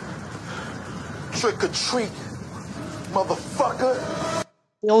 Trick or treat, motherfucker.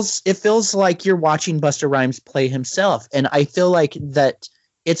 It feels like you're watching Busta Rhymes play himself, and I feel like that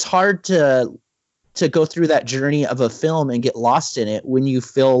it's hard to go through that journey of a film and get lost in it when you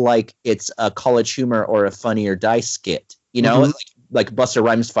feel like it's a College Humor or a Funny or Die skit, you know, like Busta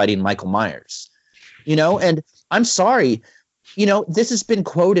Rhymes fighting Michael Myers, you know. And I'm sorry, you know, this has been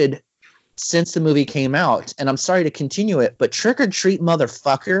quoted since the movie came out, and I'm sorry to continue it, but trick or treat,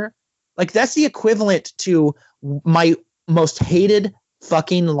 motherfucker, like that's the equivalent to my most hated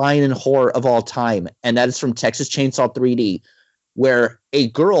fucking line in horror of all time, and that is from Texas Chainsaw 3D, where a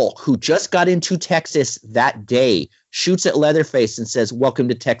girl who just got into Texas that day shoots at Leatherface and says, "Welcome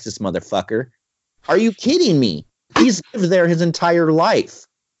to Texas, motherfucker." Are you kidding me? He's lived there his entire life.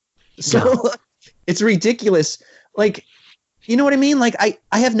 So it's ridiculous. Like, you know what I mean? Like,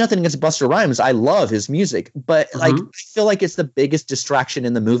 I have nothing against Busta Rhymes. I love his music, but like, I feel like it's the biggest distraction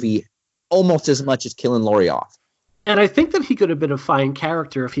in the movie, almost as much as killing Lori off. And I think that he could have been a fine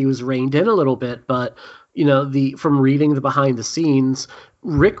character if he was reined in a little bit, but you know, from reading the behind the scenes,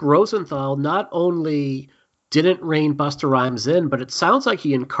 Rick Rosenthal not only didn't rein Busta Rhymes in, but it sounds like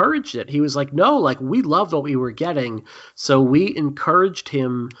he encouraged it. He was like, no, like, we loved what we were getting, so we encouraged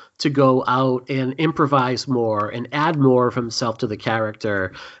him to go out and improvise more and add more of himself to the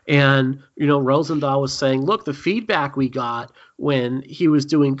character. And, you know, Rosenthal was saying, look, the feedback we got when he was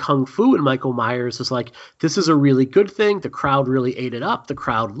doing Kung Fu and Michael Myers is like, this is a really good thing. The crowd really ate it up. The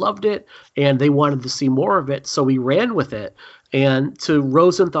crowd loved it, and they wanted to see more of it, so we ran with it. And to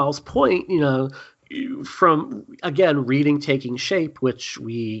Rosenthal's point, you know, from, again, reading Taking Shape, which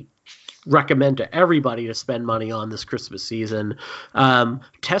we recommend to everybody to spend money on this Christmas season,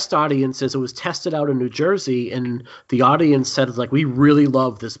 test audiences, it was tested out in New Jersey, and the audience said, like, we really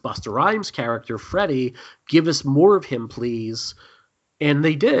love this Busta Rhymes character, Freddy, give us more of him, please. And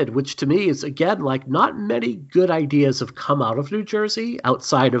they did, which to me is, again, like, not many good ideas have come out of New Jersey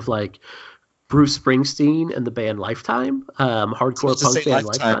outside of, like, Bruce Springsteen and the band Lifetime, hardcore punk band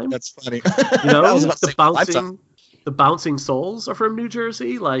Lifetime. That's funny. You know, the Bouncing Souls are from New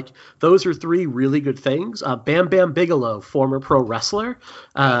Jersey. Like, those are three really good things. Bam Bam Bigelow, former pro wrestler.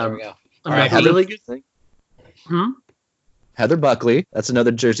 There we go. All right, a really good thing. Heather Buckley, that's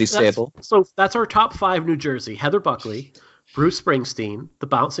another Jersey staple. So that's our top 5 New Jersey: Heather Buckley, Bruce Springsteen, the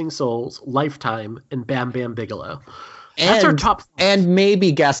Bouncing Souls, Lifetime, and Bam Bam Bigelow. That's our top 5. And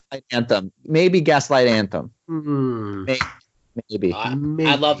maybe Gaslight Anthem. Maybe. I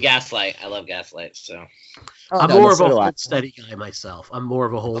love Gaslight. So I'm more of a hold steady guy myself. I'm more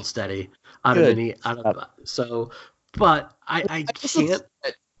of a hold steady but I can't.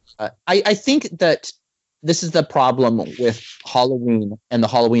 I think that this is the problem with Halloween and the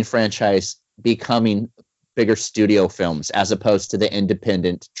Halloween franchise becoming bigger studio films as opposed to the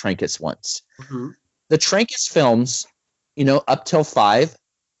independent Trancas ones. The Trancas films, you know, up till 5,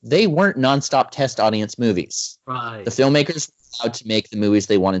 they weren't nonstop test audience movies. Right. The filmmakers were allowed to make the movies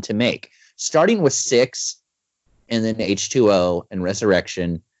they wanted to make. Starting with 6, and then H2O and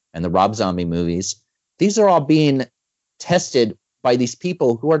Resurrection and the Rob Zombie movies, these are all being tested by these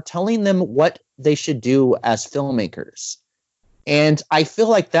people who are telling them what they should do as filmmakers. And I feel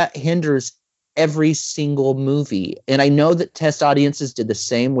like that hinders every single movie. And I know that test audiences did the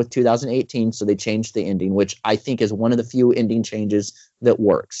same with 2018, so they changed the ending, which I think is one of the few ending changes that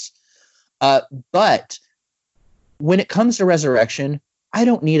works. But when it comes to Resurrection, I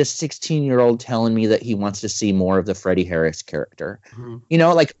don't need a 16-year-old telling me that he wants to see more of the Freddie Harris character. You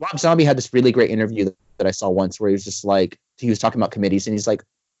know, like Rob Zombie had this really great interview that I saw once where he was just like, he was talking about committees, and he's like,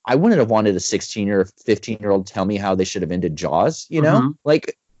 I wouldn't have wanted a 16 or 15-year-old tell me how they should have ended Jaws, you know?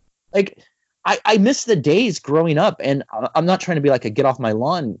 Like I miss the days growing up, and I'm not trying to be like a get off my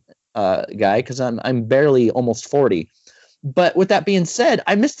lawn guy, because I'm barely almost 40. But with that being said,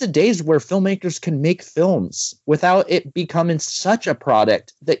 I miss the days where filmmakers can make films without it becoming such a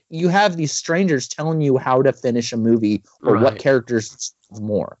product that you have these strangers telling you how to finish a movie or what characters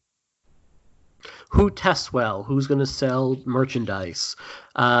more. Who tests well? Who's going to sell merchandise?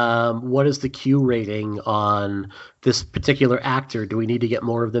 What is the Q rating on this particular actor? Do we need to get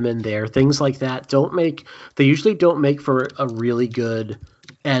more of them in there? Things like that they usually don't make for a really good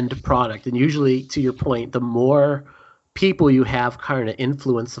end product. And usually, to your point, the more people you have kind of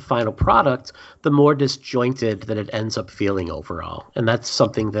influence the final product, the more disjointed that it ends up feeling overall. And that's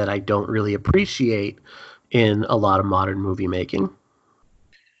something that I don't really appreciate in a lot of modern movie making.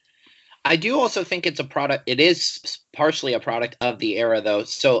 I do also think it's a product. It is partially a product of the era, though.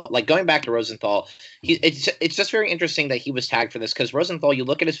 So, like going back to Rosenthal, it's just very interesting that he was tagged for this because Rosenthal, you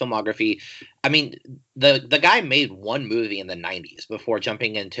look at his filmography. I mean, the guy made one movie in the 90s before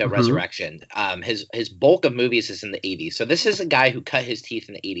jumping into Resurrection. His bulk of movies is in the 80s. So this is a guy who cut his teeth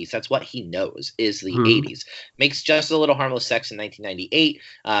in the 80s. That's what he knows is the 80s. Makes Just a Little Harmless Sex in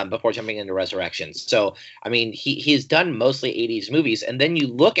 1998 before jumping into Resurrection. So, I mean, he's done mostly 80s movies. And then you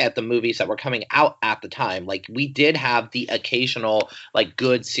look at the movies that were coming out at the time. Like, we did have the occasional, like,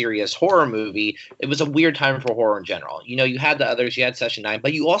 good, serious horror movie. It was a weird time for horror in general. You know, you had the others. You had Session 9.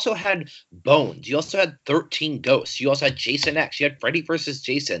 But you also had Bones. You also had 13 Ghosts. You also had Jason X. You had Freddy vs.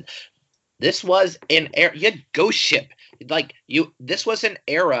 Jason. This was an era. You had Ghost Ship. Like, this was an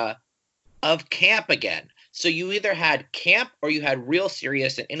era of camp again. So you either had camp or you had real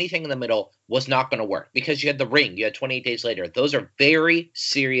serious, and anything in the middle was not going to work because you had The Ring, you had 28 Days Later. Those are very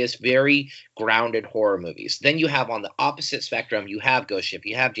serious, very grounded horror movies. Then you have on the opposite spectrum, you have Ghost Ship,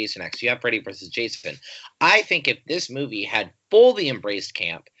 you have Jason X, you have Freddy vs. Jason. I think if this movie had fully embraced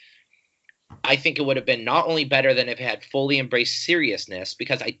camp, I think it would have been not only better than if it had fully embraced seriousness,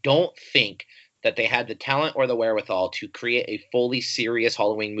 because I don't think that they had the talent or the wherewithal to create a fully serious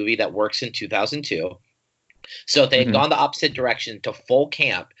Halloween movie that works in 2002. So if they had gone the opposite direction to full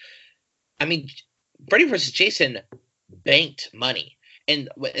camp, I mean, Freddy vs. Jason banked money. And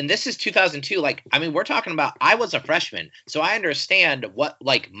this is 2002. Like, I mean, we're talking about, I was a freshman, so I understand what,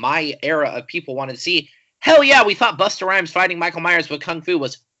 like, my era of people wanted to see. Hell yeah, we thought Busta Rhymes fighting Michael Myers with Kung Fu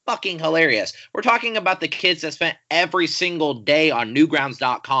was fucking hilarious. We're talking about the kids that spent every single day on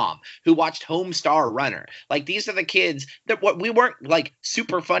Newgrounds.com who watched Homestar Runner. Like, these are the kids that we weren't like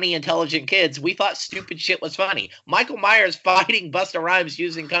super funny, intelligent kids. We thought stupid shit was funny. Michael Myers fighting Busta Rhymes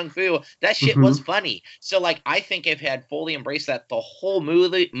using Kung Fu, that shit was funny. So, like, I think if it had fully embraced that the whole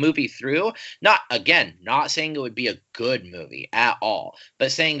movie through, not saying it would be a good movie at all,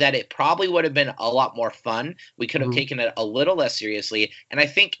 but saying that it probably would have been a lot more fun. We could have taken it a little less seriously, and I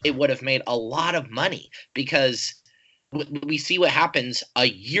think it would have made a lot of money because we see what happens a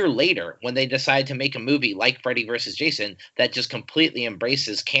year later when they decide to make a movie like Freddy vs. Jason that just completely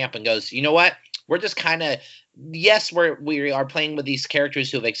embraces camp and goes, you know what? We're just kind of, yes, we are playing with these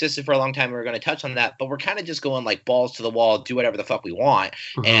characters who have existed for a long time. We're going to touch on that, but we're kind of just going like balls to the wall, do whatever the fuck we want.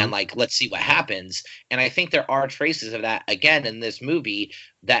 And like, let's see what happens. And I think there are traces of that again in this movie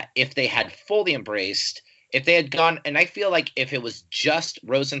that if they had fully embraced, if they had gone, and I feel like if it was just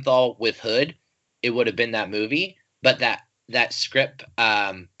Rosenthal with Hood, it would have been that movie. But that script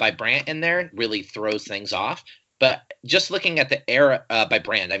by Brandt in there really throws things off. But just looking at the era by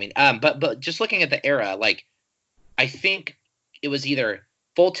Brand, I mean, but just looking at the era, like, I think it was either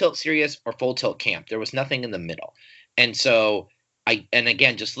full tilt serious or full tilt camp. There was nothing in the middle. And so and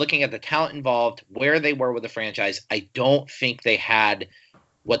again, just looking at the talent involved, where they were with the franchise, I don't think they had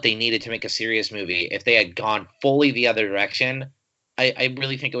what they needed to make a serious movie. If they had gone fully the other direction, I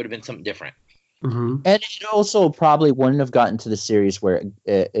really think it would have been something different. And it also probably wouldn't have gotten to the series where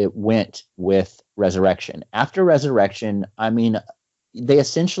it went with Resurrection. After Resurrection, I mean, they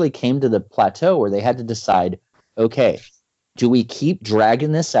essentially came to the plateau where they had to decide, okay, do we keep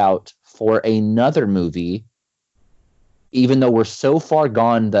dragging this out for another movie, even though we're so far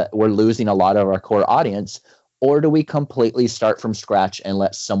gone that we're losing a lot of our core audience, or do we completely start from scratch and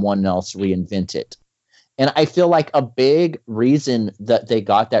let someone else reinvent it? And I feel like a big reason that they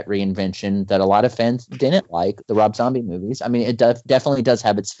got that reinvention that a lot of fans didn't like, the Rob Zombie movies. I mean, it definitely does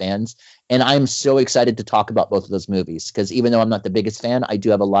have its fans. And I'm so excited to talk about both of those movies because even though I'm not the biggest fan, I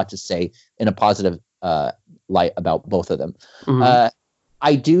do have a lot to say in a positive light about both of them.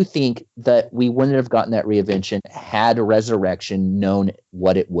 I do think that we wouldn't have gotten that reinvention had Resurrection known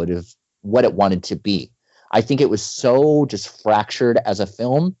what it wanted to be. I think it was so just fractured as a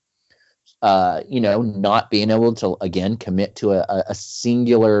film. Not being able to, again, commit to a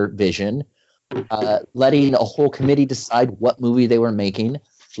singular vision, letting a whole committee decide what movie they were making,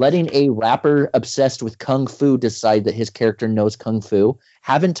 letting a rapper obsessed with Kung Fu decide that his character knows Kung Fu,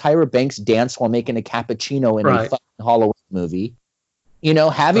 having Tyra Banks dance while making a cappuccino in a fucking Halloween movie,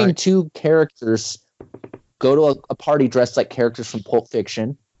 having two characters go to a party dressed like characters from Pulp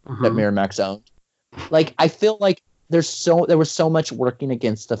Fiction that Miramax owned. Like, I feel like there was so much working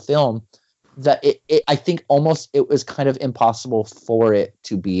against the film that I think almost it was kind of impossible for it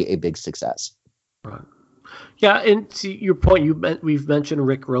to be a big success. Right. Yeah, and to your point, we've mentioned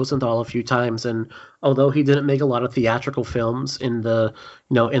Rick Rosenthal a few times, and although he didn't make a lot of theatrical films in the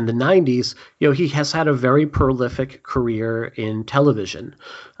 90s, he has had a very prolific career in television.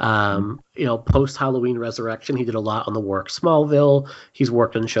 Post Halloween Resurrection, he did a lot on the work Smallville. He's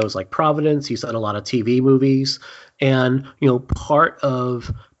worked on shows like Providence. He's done a lot of TV movies, and part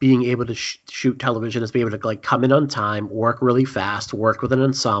of being able to shoot television is being able to like come in on time, work really fast, work with an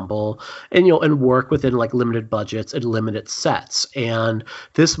ensemble, and work within like limited budgets and limited sets. And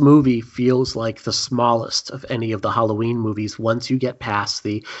this movie feels like the smallest of any of the Halloween movies. Once you get past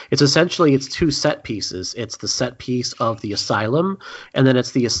it's two set pieces. It's the set piece of the asylum, and then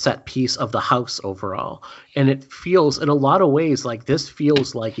it's the set piece of the house overall. And it feels in a lot of ways like this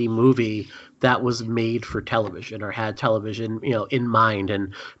feels like a movie that was made for television or had television, in mind,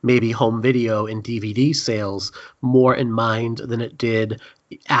 and maybe home video and DVD sales more in mind than it did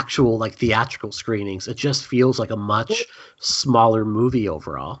actual like theatrical screenings. It just feels like a much smaller movie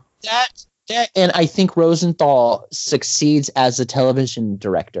overall. And I think Rosenthal succeeds as a television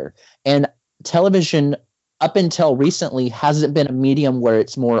director. And television, up until recently, hasn't been a medium where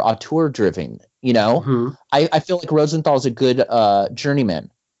it's more auteur driven. Mm-hmm. I feel like Rosenthal's a good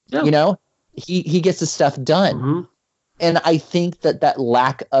journeyman. Yeah. He gets his stuff done. Mm-hmm. And I think that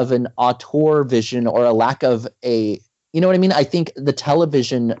lack of an auteur vision or a lack of a, what I mean? I think the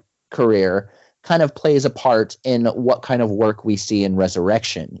television career kind of plays a part in what kind of work we see in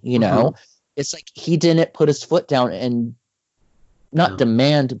Resurrection. Mm-hmm. It's like he didn't put his foot down and not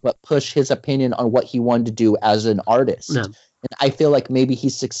demand, but push his opinion on what he wanted to do as an artist. No. And I feel like maybe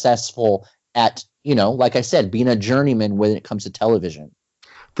he's successful at, like I said, being a journeyman when it comes to television.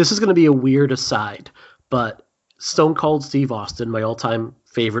 This is going to be a weird aside, but Stone Cold Steve Austin, my all-time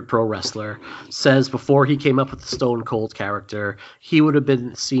favorite pro wrestler, says before he came up with the Stone Cold character, he would have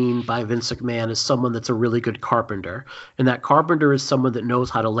been seen by Vince McMahon as someone that's a really good carpenter. And that carpenter is someone that knows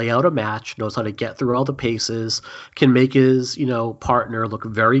how to lay out a match, knows how to get through all the paces, can make his, partner look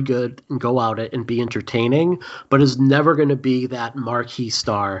very good and go out it and be entertaining, but is never going to be that marquee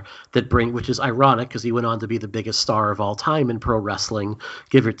star which is ironic because he went on to be the biggest star of all time in pro wrestling,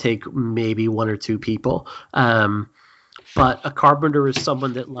 give or take maybe one or two people. But a carpenter is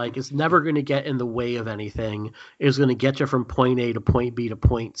someone that like is never going to get in the way of anything, is going to get you from point A to point B to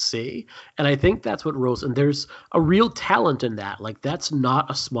point C. And I think that's what and there's a real talent in that. Like that's not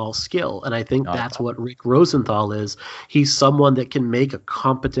a small skill. And I think that's what Rick Rosenthal is. He's someone that can make a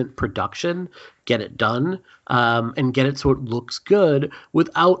competent production, get it done, and get it so it looks good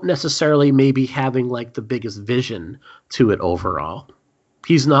without necessarily maybe having like the biggest vision to it overall.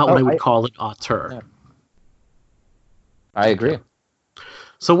 He's not what I would call an auteur. Yeah. I agree.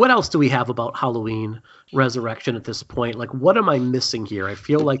 So what else do we have about Halloween Resurrection at this point? Like, what am I missing here? I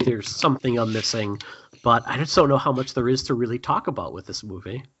feel like there's something I'm missing, but I just don't know how much there is to really talk about with this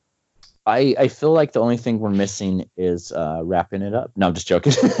movie. I feel like the only thing we're missing is wrapping it up. No, I'm just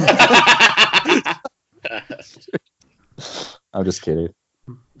joking. I'm just kidding.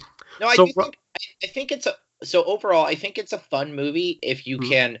 No, I think it's overall, I think it's a fun movie if you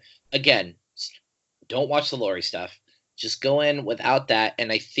can, again, don't watch the Laurie stuff. Just go in without that.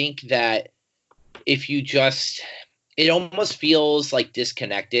 And I think that if you it almost feels like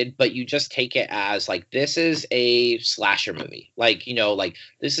disconnected, but you just take it as like, this is a slasher movie. Like,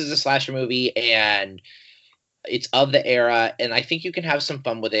 this is a slasher movie and it's of the era. And I think you can have some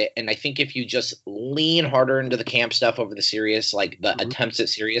fun with it. And I think if you just lean harder into the camp stuff over the serious, like the attempts at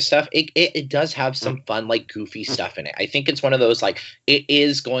serious stuff, it does have some fun, like goofy stuff in it. I think it's one of those, like, it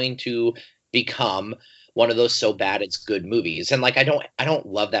is going to become one of those so bad it's good movies. And like I don't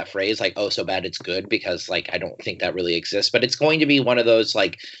love that phrase, like, oh, so bad it's good, because like I don't think that really exists, but it's going to be one of those,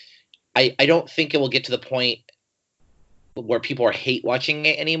 like, I don't think it will get to the point where people are hate watching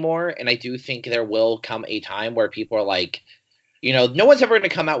it anymore. And I do think there will come a time where people are like, no one's ever going to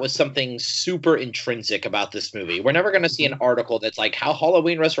come out with something super intrinsic about this movie. We're never going to see an article that's like how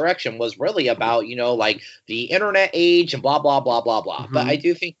Halloween Resurrection was really about, like the internet age and blah, blah, blah, blah, blah. But I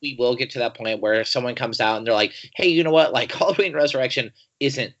do think we will get to that point where someone comes out and they're like, hey, you know what? Like Halloween Resurrection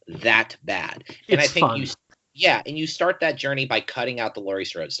isn't that bad. And I think fun. And you start that journey by cutting out the Laurie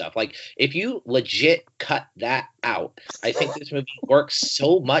Strode stuff. Like if you legit cut that out, I think this movie works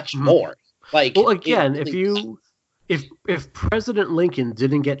so much more. Like, well, again, If President Lincoln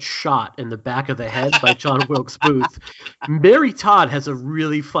didn't get shot in the back of the head by John Wilkes Booth, Mary Todd has a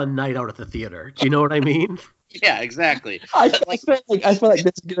really fun night out at the theater. Do you know what I mean? Yeah, exactly. I feel like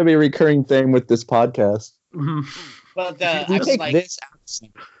this is going to be a recurring thing with this podcast. Mm-hmm. But we take this out.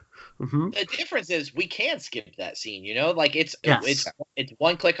 The difference is we can skip that scene, you know, like it's Yes. it's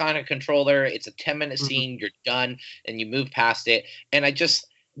one click on a controller, it's a 10-minute scene, you're done, and you move past it. And I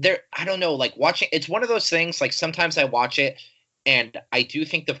don't know, like watching, it's one of those things, like sometimes I watch it and I do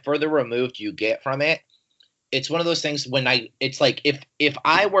think the further removed you get from it, it's one of those things it's like if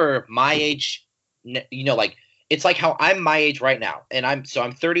I were my age, you know, like it's like how I'm my age right now, and I'm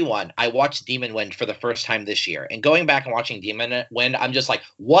 31. I watched Demon Wind for the first time this year, and going back and watching Demon Wind, I'm just like,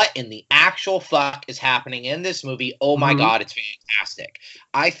 what in the actual fuck is happening in this movie? Oh my God, it's fantastic.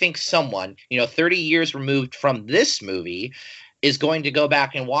 I think someone, you know, 30 years removed from this movie is going to go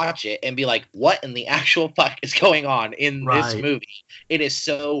back and watch it and be like, what in the actual fuck is going on in this movie? It is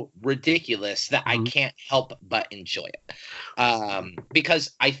so ridiculous that I can't help but enjoy it.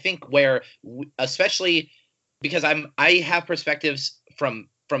 Because I think especially because I have perspectives from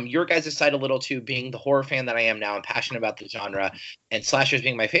your guys' side a little too, being the horror fan that I am now and passionate about the genre, and slashers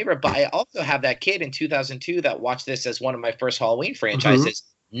being my favorite. But I also have that kid in 2002 that watched this as one of my first Halloween franchises,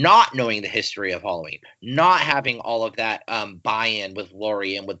 not knowing the history of Halloween, not having all of that buy-in with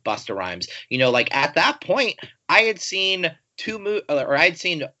Laurie and with Busta Rhymes. You know, like at that point, I had seen two movies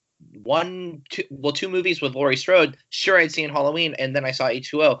with Laurie Strode. Sure, I'd seen Halloween, and then I saw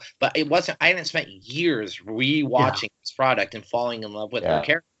H2O, but I hadn't spent years rewatching this product and falling in love with her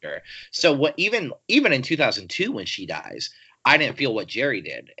character. So even in 2002 when she dies, I didn't feel what Jerry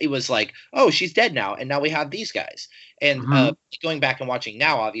did. It was like, oh, she's dead now, and now we have these guys. And going back and watching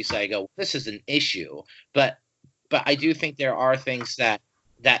now, obviously, I go, this is an issue. But I do think there are things that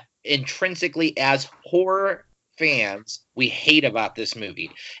intrinsically, as horror fans, we hate about this movie.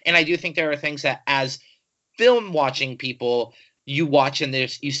 And I do think there are things that, as film watching people, you watch and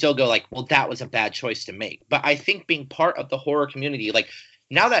you still go like, well, that was a bad choice to make. But I think being part of the horror community, like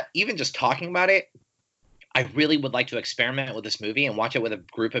now that even just talking about it, I really would like to experiment with this movie and watch it with a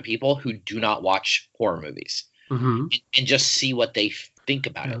group of people who do not watch horror movies and just see what they think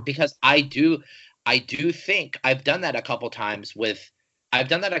about it. Because I do think I've done that a couple times with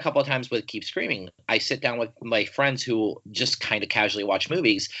Keep Screaming. I sit down with my friends who just kind of casually watch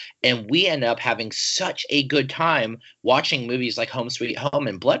movies, and we end up having such a good time watching movies like Home Sweet Home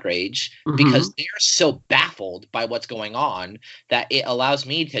and Blood Rage because they're so baffled by what's going on that it allows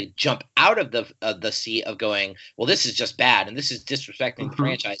me to jump out of the seat of going, well, this is just bad, and this is disrespecting the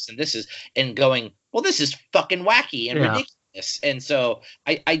franchise, and going, well, this is fucking wacky and ridiculous. And so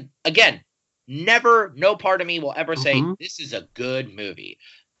I again, never, no part of me will ever say this is a good movie.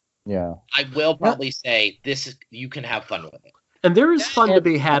 Yeah. I will probably say you can have fun with it. And there is fun to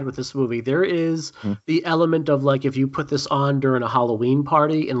be had with this movie. There is the element of, like, if you put this on during a Halloween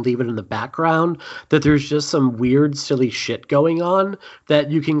party and leave it in the background, that there's just some weird, silly shit going on that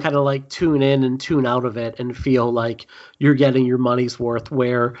you can kind of, like, tune in and tune out of it and feel like you're getting your money's worth,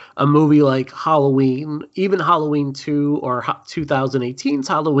 where a movie like Halloween, even Halloween 2 or 2018's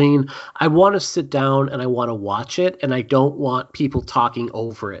Halloween, I want to sit down and I want to watch it, and I don't want people talking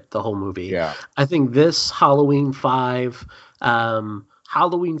over it the whole movie. Yeah. I think this Halloween 5...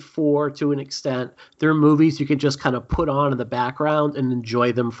 Halloween 4, to an extent, they're movies you can just kind of put on in the background and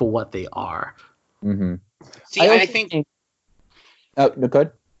enjoy them for what they are. See, I think... Oh,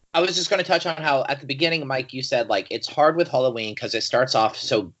 good. I was just going to touch on how at the beginning, Mike, you said, like, it's hard with Halloween because it starts off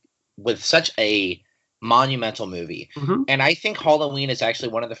with such a monumental movie. And I think Halloween is actually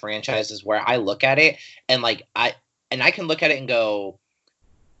one of the franchises where I look at it and, like, I can look at it and go,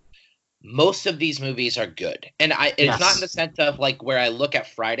 most of these movies are good. And it's not in the sense of like where I look at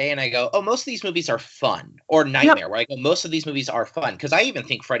Friday and I go, oh, most of these movies are fun. Or Nightmare, where I go, most of these movies are fun. Because I even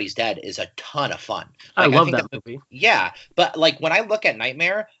think Freddy's Dead is a ton of fun. Like, I love that movie. Yeah. But like when I look at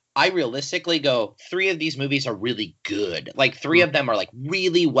Nightmare, I realistically go, 3 of these movies are really good. Like 3 of them are like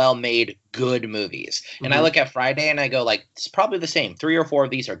really well made, good movies. And I look at Friday and I go like, it's probably the same. 3 or 4 of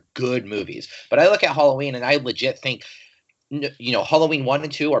these are good movies. But I look at Halloween and I legit think, you know, Halloween 1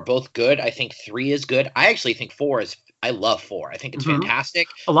 and 2 are both good. I think 3 is good. I actually think 4 is. I love 4. I think it's fantastic.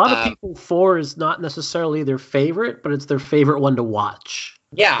 A lot of people, 4 is not necessarily their favorite, but it's their favorite one to watch.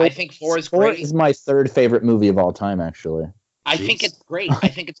 Yeah, I think 4 is great. 4 is my 3rd favorite movie of all time, actually. I think it's great. I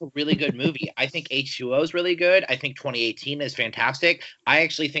think it's a really good movie. I think H2O is really good. I think 2018 is fantastic. I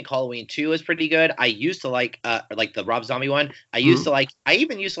actually think Halloween 2 is pretty good. I used to like the Rob Zombie one. I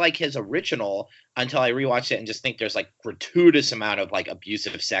even used to like his original until I rewatched it and just think there's like gratuitous amount of like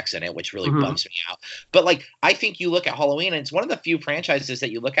abusive sex in it, which really bums me out. But like, I think you look at Halloween and it's one of the few franchises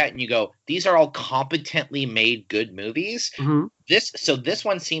that you look at and you go, these are all competently made good movies. This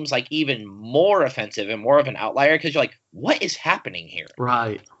one seems like even more offensive and more of an outlier because you're like, what is happening here?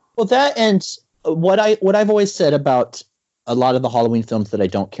 Right. Well, that and what I've always said about a lot of the Halloween films that I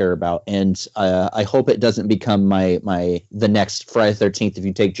don't care about, and I hope it doesn't become the next Friday the 13th if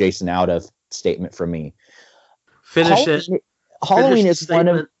you take Jason out of statement from me. Finish it. Halloween Finish is one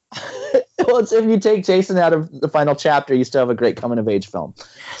of well, it's, if you take Jason out of the final chapter, you still have a great coming of age film.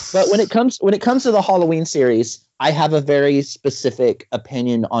 Yes. But when it comes to the Halloween series, I have a very specific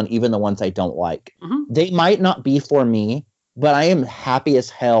opinion on even the ones I don't like. Mm-hmm. They might not be for me, but I am happy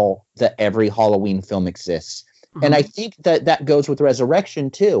as hell that every Halloween film exists. Mm-hmm. And I think that goes with Resurrection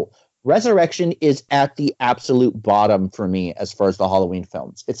too. Resurrection is at the absolute bottom for me as far as the Halloween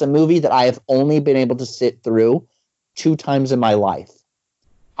films. It's a movie that I have only been able to sit through 2 times in my life.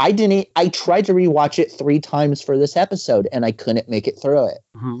 I tried to rewatch it 3 times for this episode, and I couldn't make it through it.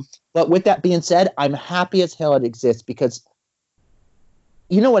 Mm-hmm. But with that being said, I'm happy as hell it exists because,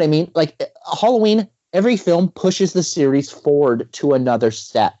 you know what I mean? Like, Halloween, every film pushes the series forward to another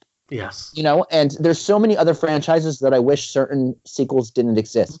step. Yes. You know, and there's so many other franchises that I wish certain sequels didn't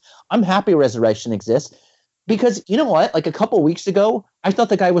exist. I'm happy Resurrection exists because, you know what? Like, a couple weeks ago, I thought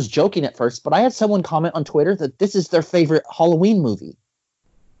the guy was joking at first, but I had someone comment on Twitter that this is their favorite Halloween movie.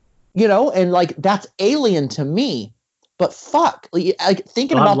 You know, and like that's alien to me, but fuck, like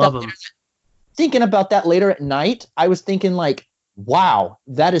thinking about that later at night, I was thinking like, wow,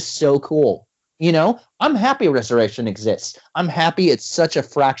 that is so cool. You know, I'm happy Resurrection exists. I'm happy it's such a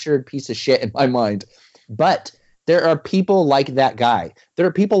fractured piece of shit in my mind, but there are people like that guy. There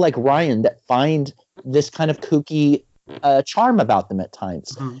are people like Ryan that find this kind of kooky charm about them at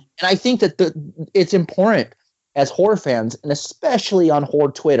times, and I think that it's important as horror fans, and especially on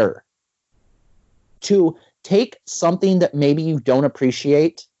horror Twitter, to take something that maybe you don't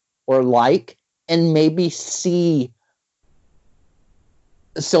appreciate or like and maybe see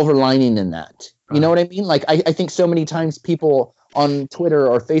a silver lining in that. You know what I mean? Like, I think so many times people on Twitter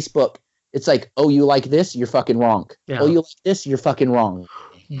or Facebook, it's like, oh, you like this? You're fucking wrong. Yeah. Oh, you like this? You're fucking wrong.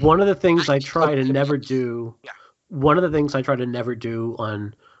 One of the things I try to never do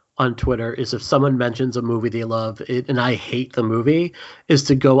on Twitter is if someone mentions a movie they love and I hate the movie, is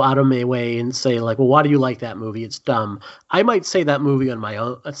to go out of my way and say like, well, why do you like that movie? It's dumb. I might say that movie on my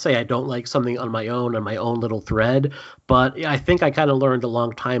own. Let's say I don't like something on my own little thread, but I think I kind of learned a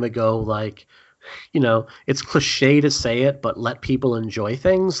long time ago, like, you know, it's cliche to say it, but let people enjoy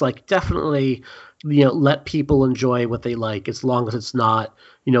things. Like, definitely, you know, let people enjoy what they like as long as it's not,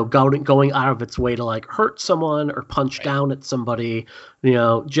 you know, going out of its way to like hurt someone or punch down at somebody. You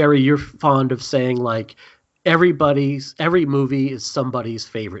know, Jerry, you're fond of saying like every movie is somebody's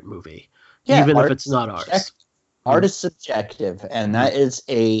favorite movie, even if it's not ours. Art is subjective, and that is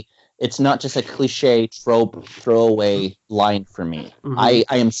it's not just a cliche trope throwaway line for me. Mm-hmm. I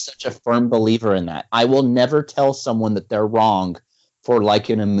am such a firm believer in that. I will never tell someone that they're wrong for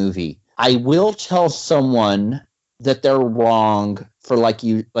liking a movie. I will tell someone that they're wrong for, like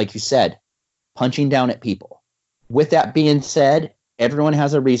you said, punching down at people. With that being said, everyone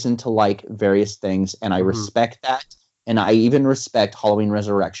has a reason to like various things, and I respect that. And I even respect Halloween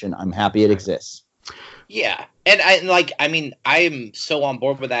Resurrection. I'm happy it exists. Yeah. And I'm so on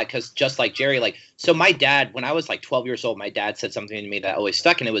board with that because just like Jerry, like, so my dad, when I was like 12 years old, my dad said something to me that always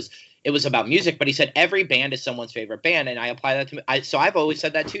stuck, and it was about music, but he said every band is someone's favorite band, and I apply that to so I've always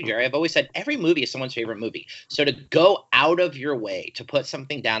said that too, Jerry. I've always said every movie is someone's favorite movie. So to go out of your way to put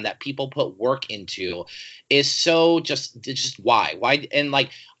something down that people put work into is so just why? And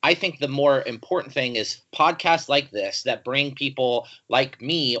like, I think the more important thing is podcasts like this that bring people like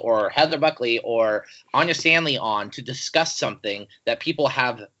me or Heather Buckley or Anya Stanley on to discuss something that people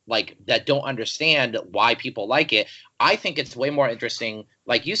have like that don't understand why people like it. I think it's way more interesting,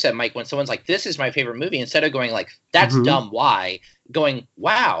 like you said, Mike, when someone's like, this is my favorite movie, instead of going like, that's dumb, why? Going,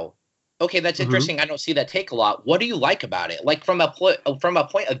 wow, okay, that's interesting. I don't see that take a lot. What do you like about it? Like from a point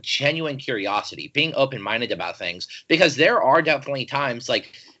of genuine curiosity, being open-minded about things, because there are definitely times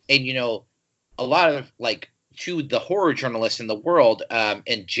like, and you know, a lot of like, to the horror journalists in the world,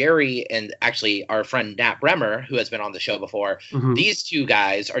 and Jerry and actually our friend Nat Bremer, who has been on the show before, these two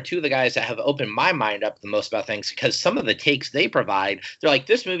guys are two of the guys that have opened my mind up the most about things, because some of the takes they provide, they're like,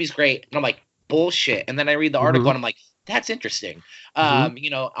 this movie's great. And I'm like, bullshit. And then I read the article and I'm like, that's interesting. You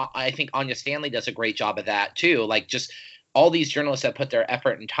know, I think Anya Stanley does a great job of that too. Like, just all these journalists that put their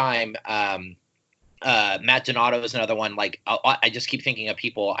effort and time, Matt Donato is another one. Like, I just keep thinking of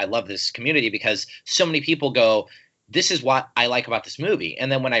people. I love this community because so many people go, this is what I like about this movie.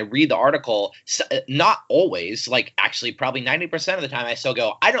 And then when I read the article, not always, like actually probably 90% of the time, I still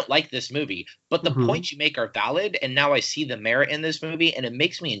go, I don't like this movie, but the points you make are valid. And now I see the merit in this movie and it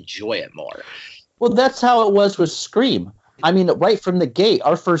makes me enjoy it more. Well, that's how it was with Scream. I mean, right from the gate,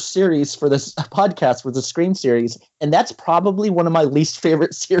 our first series for this podcast was a Scream series, and that's probably one of my least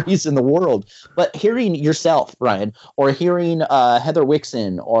favorite series in the world. But hearing yourself, Ryan, or hearing Heather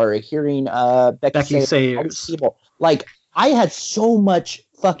Wixon, or hearing Becky Sayers, people, like, I had so much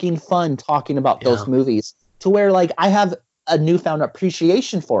fucking fun talking about those movies, to where, like, I have a newfound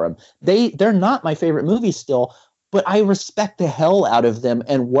appreciation for them. They're not my favorite movies still, but I respect the hell out of them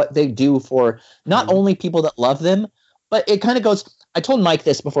and what they do for not only people that love them, but it kind of goes. I told Mike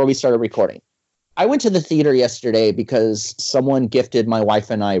this before we started recording. I went to the theater yesterday because someone gifted my wife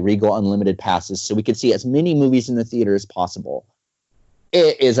and I Regal Unlimited passes so we could see as many movies in the theater as possible.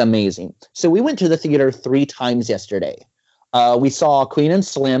 It is amazing. So we went to the theater 3 times yesterday. We saw Queen and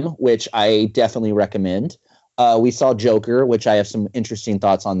Slim, which I definitely recommend. We saw Joker, which I have some interesting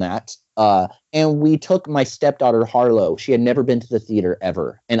thoughts on that. And we took my stepdaughter, Harlow. She had never been to the theater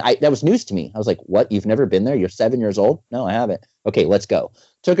ever. And that was news to me. I was like, what? You've never been there? You're 7 years old? No, I haven't. Okay, let's go.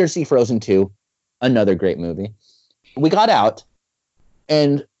 Took her to see Frozen 2, another great movie. We got out,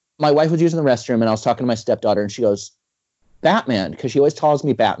 and my wife was using the restroom, and I was talking to my stepdaughter, and she goes, Batman, because she always calls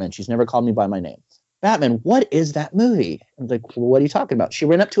me Batman. She's never called me by my name. Batman, what is that movie? I was like, well, what are you talking about? She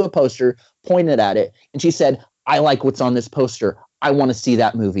ran up to a poster, pointed at it, and she said, I like what's on this poster. I want to see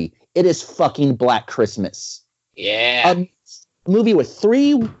that movie. It is fucking Black Christmas. Yeah. A movie with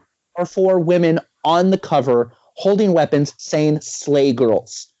 3 or 4 women on the cover holding weapons saying slay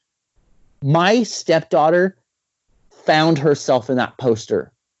girls. My stepdaughter found herself in that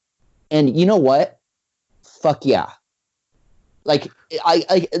poster. And you know what? Fuck yeah. Like,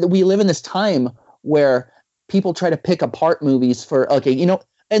 we live in this time where people try to pick apart movies for, okay, you know,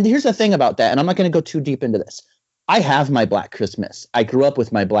 and here's the thing about that, and I'm not going to go too deep into this. I have my Black Christmas. I grew up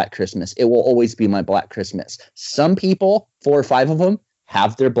with my Black Christmas. It will always be my Black Christmas. Some people, 4 or 5 of them,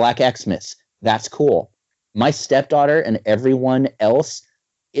 have their Black Xmas. That's cool. My stepdaughter and everyone else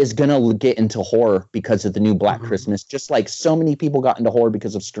is going to get into horror because of the new Black Christmas, just like so many people got into horror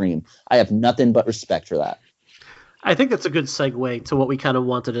because of Scream. I have nothing but respect for that. I think that's a good segue to what we kind of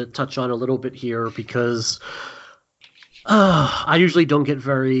wanted to touch on a little bit here, because I usually don't get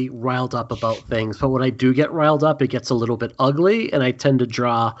very riled up about things, but when I do get riled up, it gets a little bit ugly, and I tend to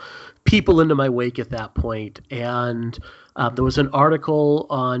draw people into my wake at that point. And there was an article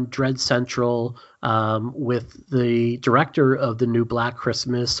on Dread Central with the director of the new Black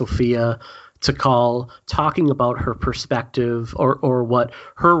Christmas, Sophia Takal, talking about her perspective or what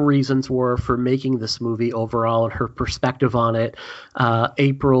her reasons were for making this movie overall and her perspective on it.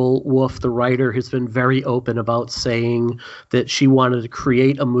 April Wolf, the writer, has been very open about saying that she wanted to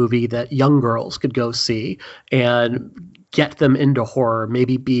create a movie that young girls could go see and get them into horror,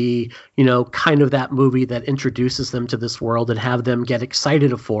 maybe be, you know, kind of that movie that introduces them to this world and have them get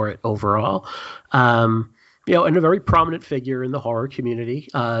excited for it overall. You know, and a very prominent figure in the horror community,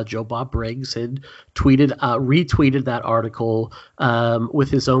 Joe Bob Briggs, had retweeted that article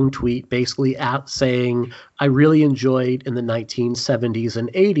with his own tweet, basically saying, I really enjoyed in the 1970s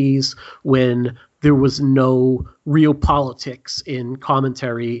and 80s when there was no real politics in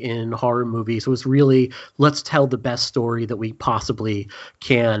commentary in horror movies. It was really, let's tell the best story that we possibly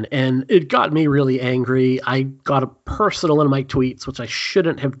can. And it got me really angry. I got a personal in my tweets, which I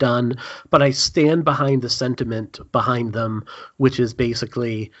shouldn't have done, but I stand behind the sentiment behind them, which is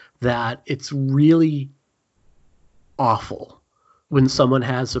basically that it's really awful when someone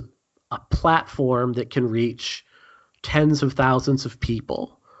has a platform that can reach tens of thousands of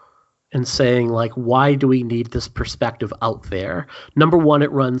people and saying, like, why do we need this perspective out there? Number one, it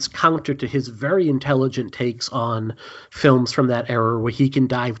runs counter to his very intelligent takes on films from that era, where he can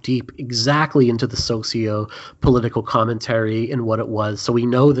dive deep exactly into the socio-political commentary and what it was. So we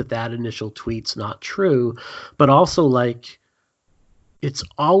know that initial tweet's not true, but also, like, it's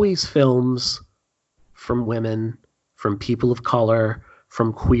always films from women, from people of color,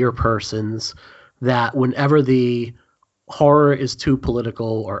 from queer persons, that whenever the horror is too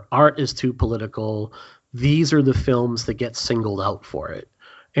political or art is too political, these are the films that get singled out for it.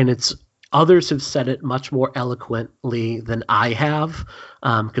 And it's others have said it much more eloquently than I have,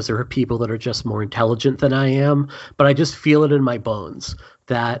 because there are people that are just more intelligent than I am, but I just feel it in my bones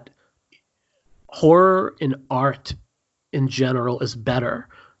that horror and art in general is better.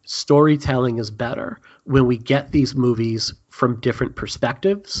 Storytelling is better when we get these movies from different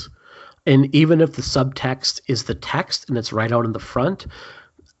perspectives. And even if the subtext is the text and it's right out in the front,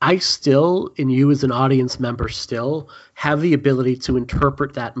 I still, and you as an audience member still, have the ability to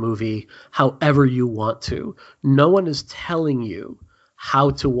interpret that movie however you want to. No one is telling you how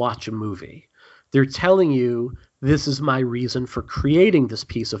to watch a movie. They're telling you this is my reason for creating this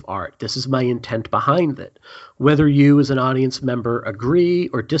piece of art. This is my intent behind it. Whether you as an audience member agree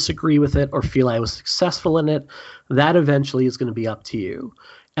or disagree with it or feel I was successful in it, that eventually is going to be up to you.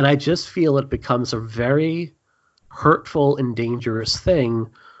 And I just feel it becomes a very hurtful and dangerous thing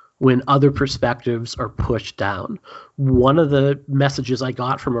when other perspectives are pushed down. One of the messages I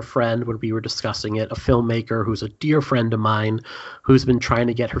got from a friend when we were discussing it, a filmmaker who's a dear friend of mine, who's been trying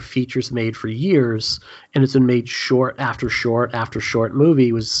to get her features made for years, and it's been made short after short after short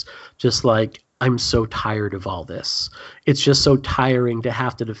movie, was just like, I'm so tired of all this. It's just so tiring to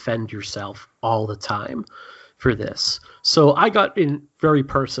have to defend yourself all the time for this. So I got in very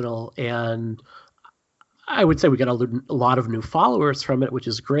personal, and I would say we got a lot of new followers from it, which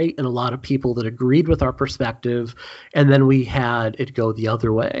is great, and a lot of people that agreed with our perspective. And then we had it go the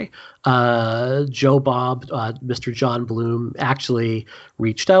other way. Joe Bob, Mr. John Bloom, actually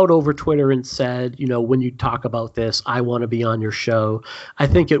reached out over Twitter and said, you know, when you talk about this, I want to be on your show. I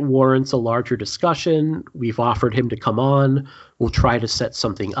think it warrants a larger discussion. We've offered him to come on. We'll try to set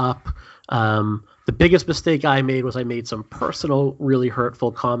something up. The biggest mistake I made was I made some personal, really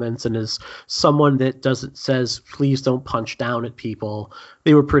hurtful comments, and as someone that says, please don't punch down at people,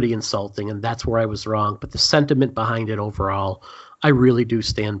 they were pretty insulting, and that's where I was wrong. But the sentiment behind it overall, I really do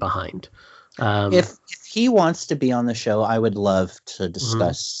stand behind. If he wants to be on the show, I would love to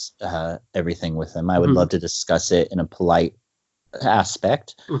discuss everything with him. I would love to discuss it in a polite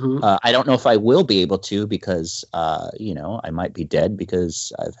aspect. I don't know if I will be able to because, you know, I might be dead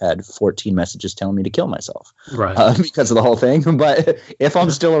because I've had 14 messages telling me to kill myself because of the whole thing. But if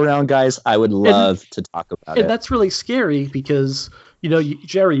I'm still around, guys, I would love to talk about it. And that's really scary because, you know,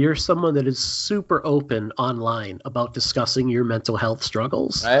 Jerry, you're someone that is super open online about discussing your mental health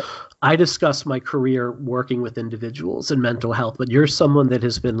struggles. Right. I discuss my career working with individuals in mental health, but you're someone that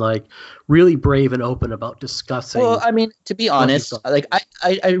has been like really brave and open about discussing. Well, I mean, to be honest, like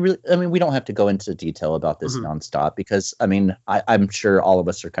I really, I mean, we don't have to go into detail about this nonstop because I mean, I'm sure all of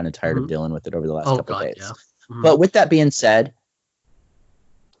us are kind of tired of dealing with it over the last couple of days. Yeah. But with that being said,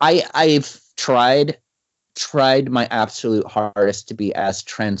 I've tried my absolute hardest to be as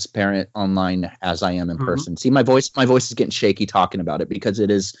transparent online as I am in person. See, my voice is getting shaky talking about it because it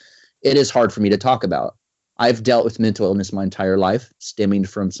is hard for me to talk about. I've dealt with mental illness my entire life, stemming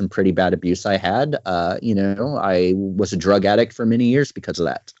from some pretty bad abuse I had. You know, I was a drug addict for many years because of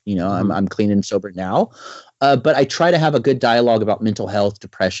that. You know, I'm clean and sober now. But I try to have a good dialogue about mental health,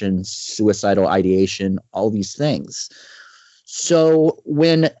 depression, suicidal ideation, all these things. So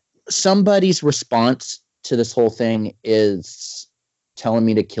when somebody's response to this whole thing is telling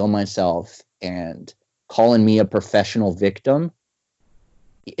me to kill myself and calling me a professional victim,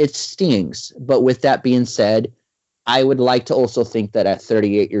 it stings. But with that being said, I would like to also think that at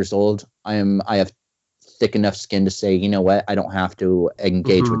 38 years old, I have thick enough skin to say, you know what, I don't have to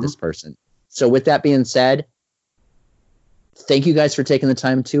engage with this person. So with that being said, thank you guys for taking the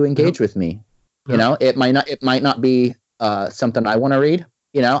time to engage with me. You know, it might not be something I want to read.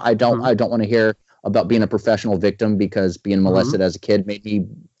 You know, I don't want to hear about being a professional victim because being molested as a kid made me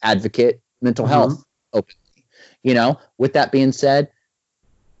advocate mental health openly. You know, with that being said,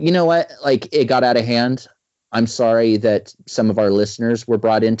 you know what? Like, it got out of hand. I'm sorry that some of our listeners were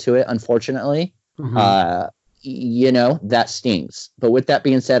brought into it, unfortunately. You know, that stings. But with that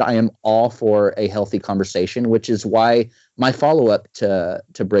being said, I am all for a healthy conversation, which is why my follow-up to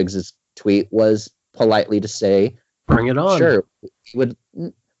Briggs's tweet was politely to say, bring it on. Sure,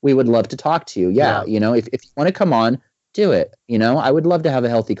 we would love to talk to you. Yeah. You know, if you want to come on, do it. You know, I would love to have a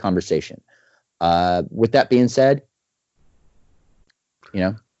healthy conversation. With that being said, you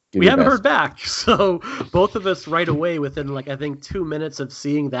know, we haven't heard back. So both of us right away within like, I think 2 minutes of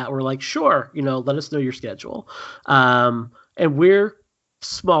seeing that, we're like, sure, you know, let us know your schedule. And we're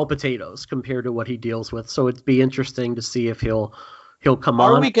small potatoes compared to what he deals with. So it'd be interesting to see if he'll come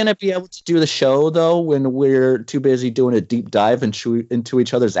on. Are we going to be able to do the show, though, when we're too busy doing a deep dive into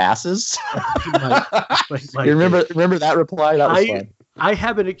each other's asses? You remember that reply? That was fun. I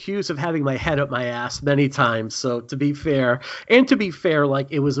have been accused of having my head up my ass many times. So to be fair, like,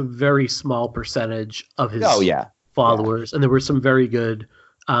 it was a very small percentage of his followers. And there were some very good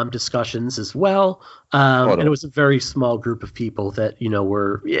discussions as well. And it was a very small group of people that, you know,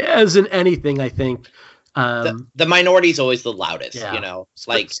 were, as in anything, I think, the minority is always the loudest, you know,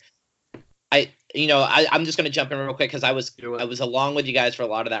 like I'm just going to jump in real quick because I was along with you guys for a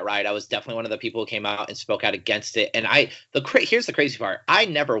lot of that ride. I was definitely one of the people who came out and spoke out against it. And here's the crazy part. I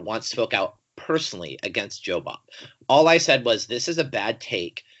never once spoke out personally against Joe Bob. All I said was, this is a bad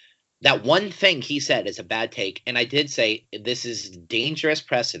take. That one thing he said is a bad take. And I did say, this is dangerous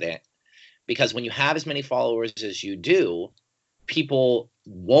precedent because when you have as many followers as you do, people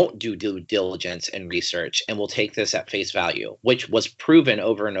won't do due diligence and research and will take this at face value, which was proven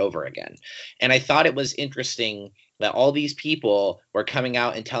over and over again. And I thought it was interesting that all these people were coming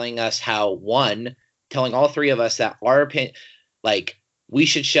out and telling us how, telling all three of us that our opinion, like, we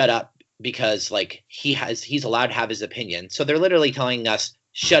should shut up because, like, he's allowed to have his opinion. So they're literally telling us,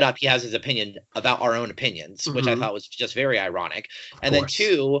 shut up, he has his opinion about our own opinions, which I thought was just very ironic. And then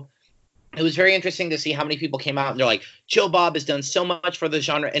two, it was very interesting to see how many people came out and they're like, Joe Bob has done so much for the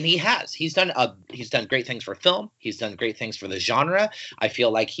genre, and he has. He's done great things for film. He's done great things for the genre. I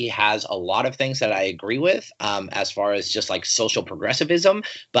feel like he has a lot of things that I agree with, as far as just like social progressivism.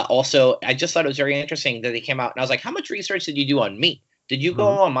 But also, I just thought it was very interesting that he came out and I was like, how much research did you do on me? Did you go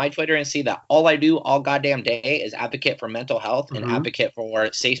on my Twitter and see that all I do all goddamn day is advocate for mental health and advocate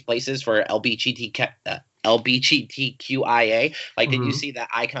for safe places for LGBTQIA? Like, did you see that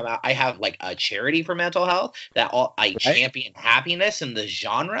I come out? I have like a charity for mental health that I champion happiness in the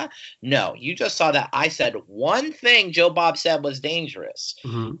genre. No, you just saw that I said one thing Joe Bob said was dangerous,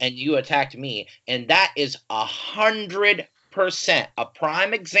 and you attacked me, and that is 100% a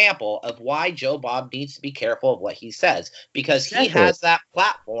prime example of why Joe Bob needs to be careful of what he says, because he has that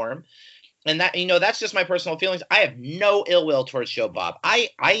platform. And that, that's just my personal feelings. I have no ill will towards Joe Bob. I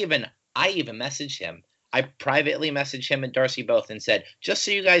even messaged him. I privately messaged him and Darcy both and said, just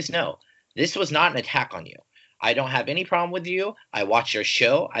so you guys know, this was not an attack on you. I don't have any problem with you. I watch your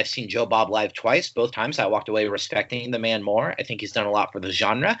show. I've seen Joe Bob live twice. Both times I walked away respecting the man more. I think he's done a lot for the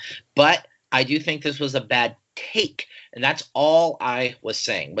genre. But I do think this was a bad take. And that's all I was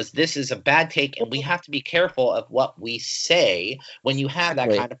saying, was this is a bad take, and we have to be careful of what we say when you have that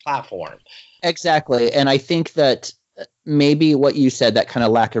kind of platform. Exactly. And I think that maybe what you said, that kind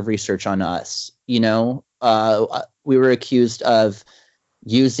of lack of research on us, we were accused of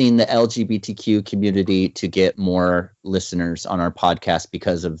using the LGBTQ community to get more listeners on our podcast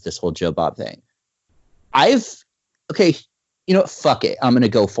because of this whole Joe Bob thing. Fuck it. I'm going to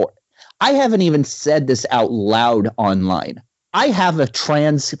go for it. I haven't even said this out loud online. I have a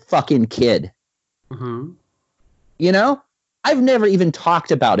trans fucking kid. I've never even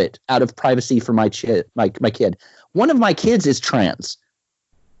talked about it out of privacy for my kid. One of my kids is trans.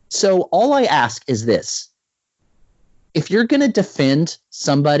 So all I ask is this. If you're going to defend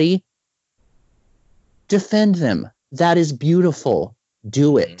somebody, defend them. That is beautiful.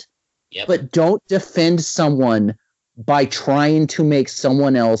 Do it. Yep. But don't defend someone by trying to make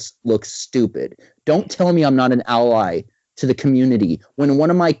someone else look stupid. Don't tell me I'm not an ally to the community when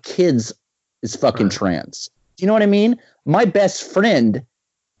one of my kids is fucking trans. Do you know what I mean? My best friend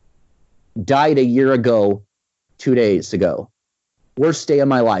died a year ago, 2 days ago. Worst day of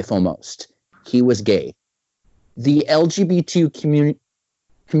my life almost. He was gay. The LGBT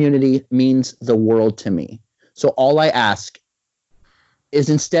community means the world to me. So all I ask is,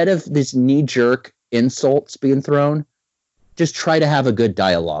 instead of this knee-jerk insults being thrown, just try to have a good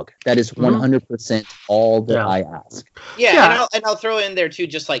dialogue. That is 100% all that I ask. Yeah. And I'll throw in there too,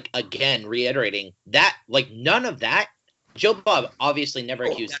 just like, again, reiterating that, like, none of that, Joe Bob obviously never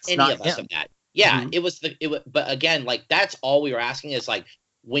accused any of us of that. Yeah, but again, like, that's all we were asking is, like,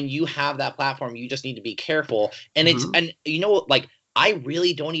 when you have that platform, you just need to be careful. And I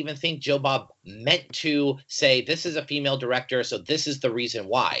really don't even think Joe Bob meant to say this is a female director, so this is the reason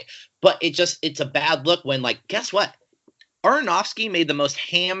why. But it's a bad look when, like, guess what? Aronofsky made the most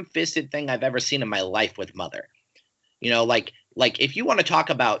ham-fisted thing I've ever seen in my life with Mother. Like if you want to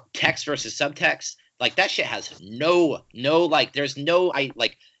talk about text versus subtext, like, that shit has there's no,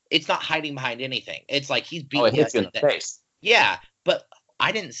 it's not hiding behind anything. It's like he's beating it hits you in the face. Yeah, but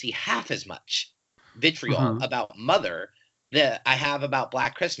I didn't see half as much vitriol about Mother that I have about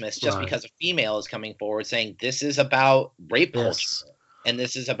Black Christmas, just because a female is coming forward saying this is about rape culture and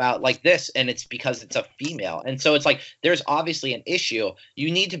this is about like this, and it's because it's a female. And so it's like there's obviously an issue. You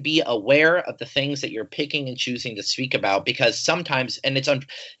need to be aware of the things that you're picking and choosing to speak about, because sometimes, and it's a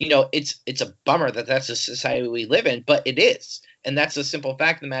bummer that that's a society we live in, but it is. And that's the simple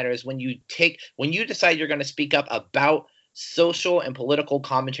fact of the matter is when you decide you're going to speak up about social and political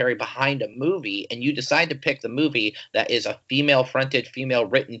commentary behind a movie, and you decide to pick the movie that is a female fronted, female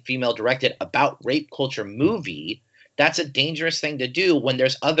written, female directed about rape culture movie, that's a dangerous thing to do when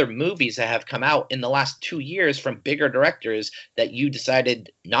there's other movies that have come out in the last 2 years from bigger directors that you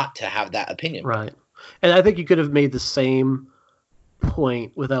decided not to have that opinion. Right. And I think you could have made the same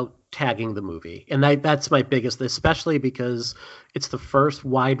point without tagging the movie. And that's my biggest, especially because it's the first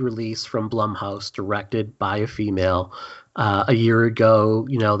wide release from Blumhouse directed by a female. a year ago,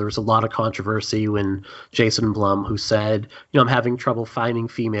 there was a lot of controversy when Jason Blum, who said, I'm having trouble finding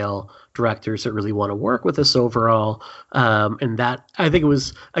female directors that really want to work with us overall. And that, I think it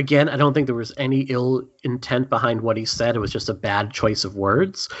was, again, I don't think there was any ill intent behind what he said. It was just a bad choice of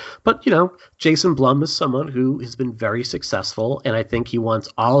words. But, Jason Blum is someone who has been very successful, and I think he wants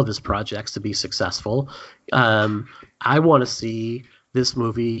all of his projects to be successful. I want to see this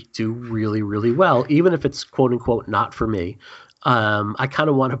movie do really, really well, even if it's quote unquote not for me. I kind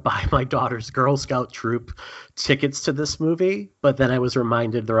of want to buy my daughter's Girl Scout troop tickets to this movie, but then I was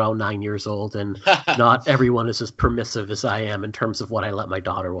reminded they're all 9 years old and not everyone is as permissive as I am in terms of what I let my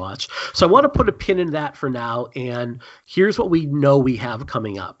daughter watch. So I want to put a pin in that for now. And here's what we know we have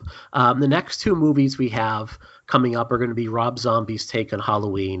coming up. The next two movies we have coming up are going to be Rob Zombie's take on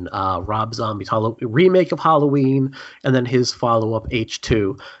Halloween, Rob Zombie's remake of Halloween, and then his follow-up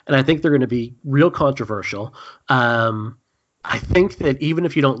H2. And I think they're going to be real controversial. I think that even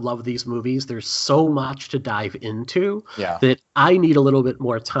if you don't love these movies, there's so much to dive into that I need a little bit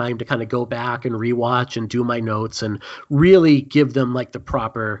more time to kind of go back and rewatch and do my notes and really give them like the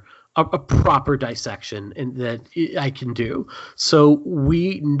proper dissection and that I can do. So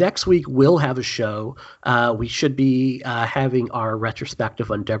next week we'll have a show. We should be having our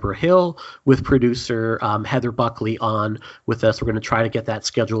retrospective on Deborah Hill with producer Heather Buckley on with us. We're going to try to get that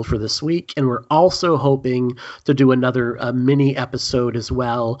scheduled for this week. And we're also hoping to do another mini episode as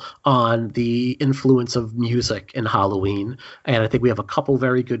well on the influence of music in Halloween. And I think we have a couple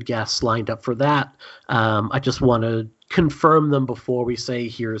very good guests lined up for that. I just want to confirm them before we say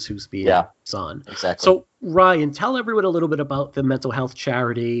here's who's being on. Exactly. So Ryan, tell everyone a little bit about the mental health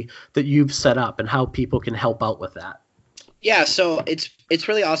charity that you've set up and how people can help out with that. Yeah, so it's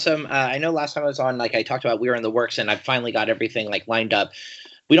really awesome. I know last time I was on, I talked about we were in the works, and I finally got everything lined up.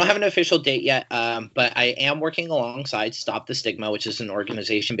 We don't have an official date yet, but I am working alongside Stop the Stigma, which is an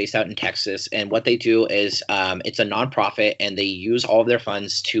organization based out in Texas. And what they do is it's a nonprofit, and they use all of their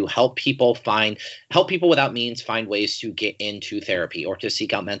funds to help people without means find ways to get into therapy or to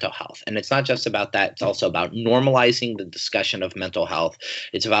seek out mental health. And it's not just about that. It's also about normalizing the discussion of mental health.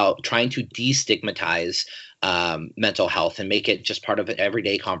 It's about trying to destigmatize mental health and make it just part of an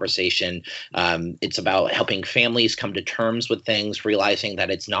everyday conversation. It's about helping families come to terms with things, realizing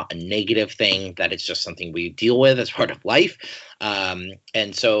that it's not a negative thing, that it's just something we deal with as part of life.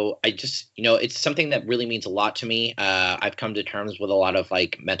 And so I just, it's something that really means a lot to me. I've come to terms with a lot of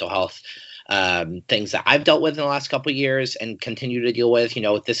mental health things that I've dealt with in the last couple of years and continue to deal with.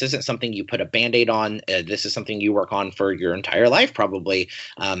 This isn't something you put a Band-Aid on. This is something you work on for your entire life, probably.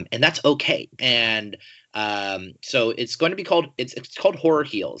 And that's okay. And so it's going to be called, it's called Horror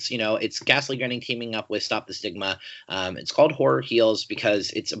Heals. It's Ghastly Grinning teaming up with Stop the Stigma. It's called Horror Heals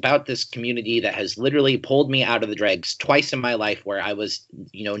because it's about this community that has literally pulled me out of the dregs twice in my life where I was,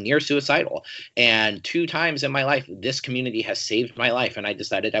 near suicidal. And 2 times in my life, this community has saved my life. And I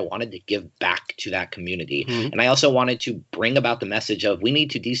decided I wanted to give back to that community. Mm-hmm. And I also wanted to bring about the message of we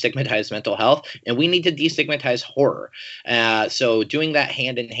need to destigmatize mental health and we need to destigmatize horror. So doing that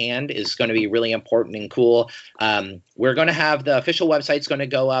hand in hand is going to be really important and cool. We're going to have the official website's going to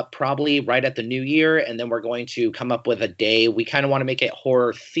go up probably right at the new year, and then we're going to come up with a day. We kind of want to make it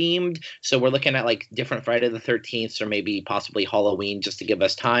horror themed, so we're looking at different Friday the 13th or maybe possibly Halloween just to give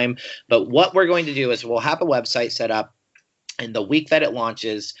us time. But what we're going to do is we'll have a website set up, and the week that it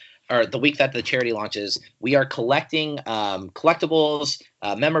launches, or the week that the charity launches, we are collecting collectibles,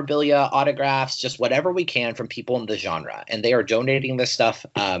 memorabilia, autographs, just whatever we can from people in the genre. And they are donating this stuff,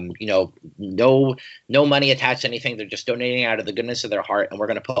 no money attached to anything. They're just donating out of the goodness of their heart. And we're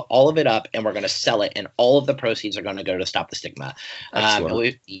going to put all of it up and we're going to sell it. And all of the proceeds are going to go to Stop the Stigma.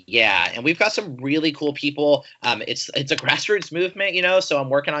 And we've got some really cool people. It's a grassroots movement, so I'm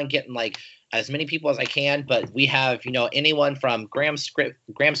working on getting as many people as I can, but we have, anyone from Graham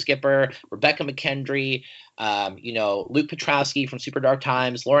Skipper, Rebecca McKendry, Luke Petrowski from Super Dark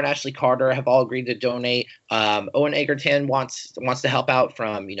Times, Lauren Ashley Carter have all agreed to donate. Owen Egerton wants to help out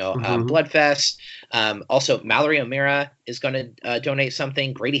from, Bloodfest. Also, Mallory O'Meara is going to donate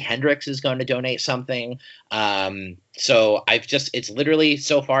something. Grady Hendrix is going to donate something. So it's literally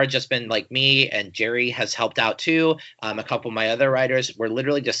so far just been me, and Jerry has helped out too. A couple of my other writers, we're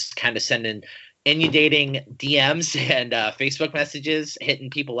literally just kind of sending inundating DMs and Facebook messages, hitting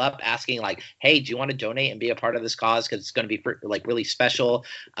people up, asking like, "Hey, do you want to donate and be a part of this cause? Because it's going to be like really special."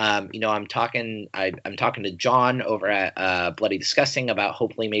 I'm talking to John over at Bloody Disgusting about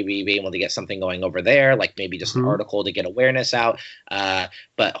hopefully maybe being able to get something going over there, like maybe just an article to get awareness out.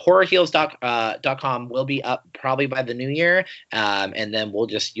 But horrorheals.com will be up probably by the new year, and then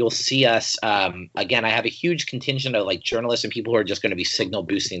you'll see us again. I have a huge contingent of like journalists and people who are just going to be signal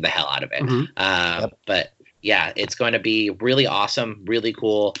boosting the hell out of it. But yeah, it's going to be really awesome, really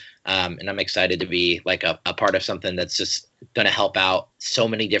cool. And I'm excited to be like a part of something that's just going to help out so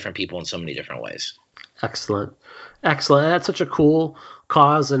many different people in so many different ways. Excellent. That's such a cool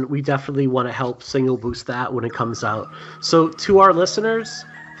cause, and we definitely want to help signal boost that when it comes out. So to our listeners,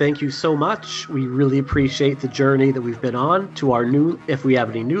 thank you so much. We really appreciate the journey that we've been on. To our if we have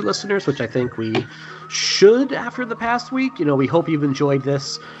any new listeners, which I think we should after the past week, we hope you've enjoyed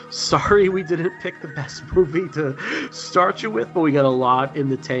this. Sorry we didn't pick the best movie to start you with, but we got a lot in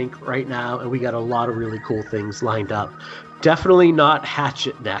the tank right now, and we got a lot of really cool things lined up. Definitely not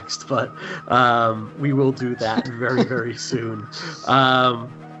Hatchet next, but we will do that very, very soon.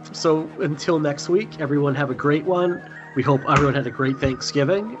 So until next week, everyone have a great one. We hope everyone had a great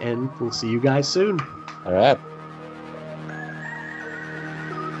Thanksgiving, and we'll see you guys soon. All right.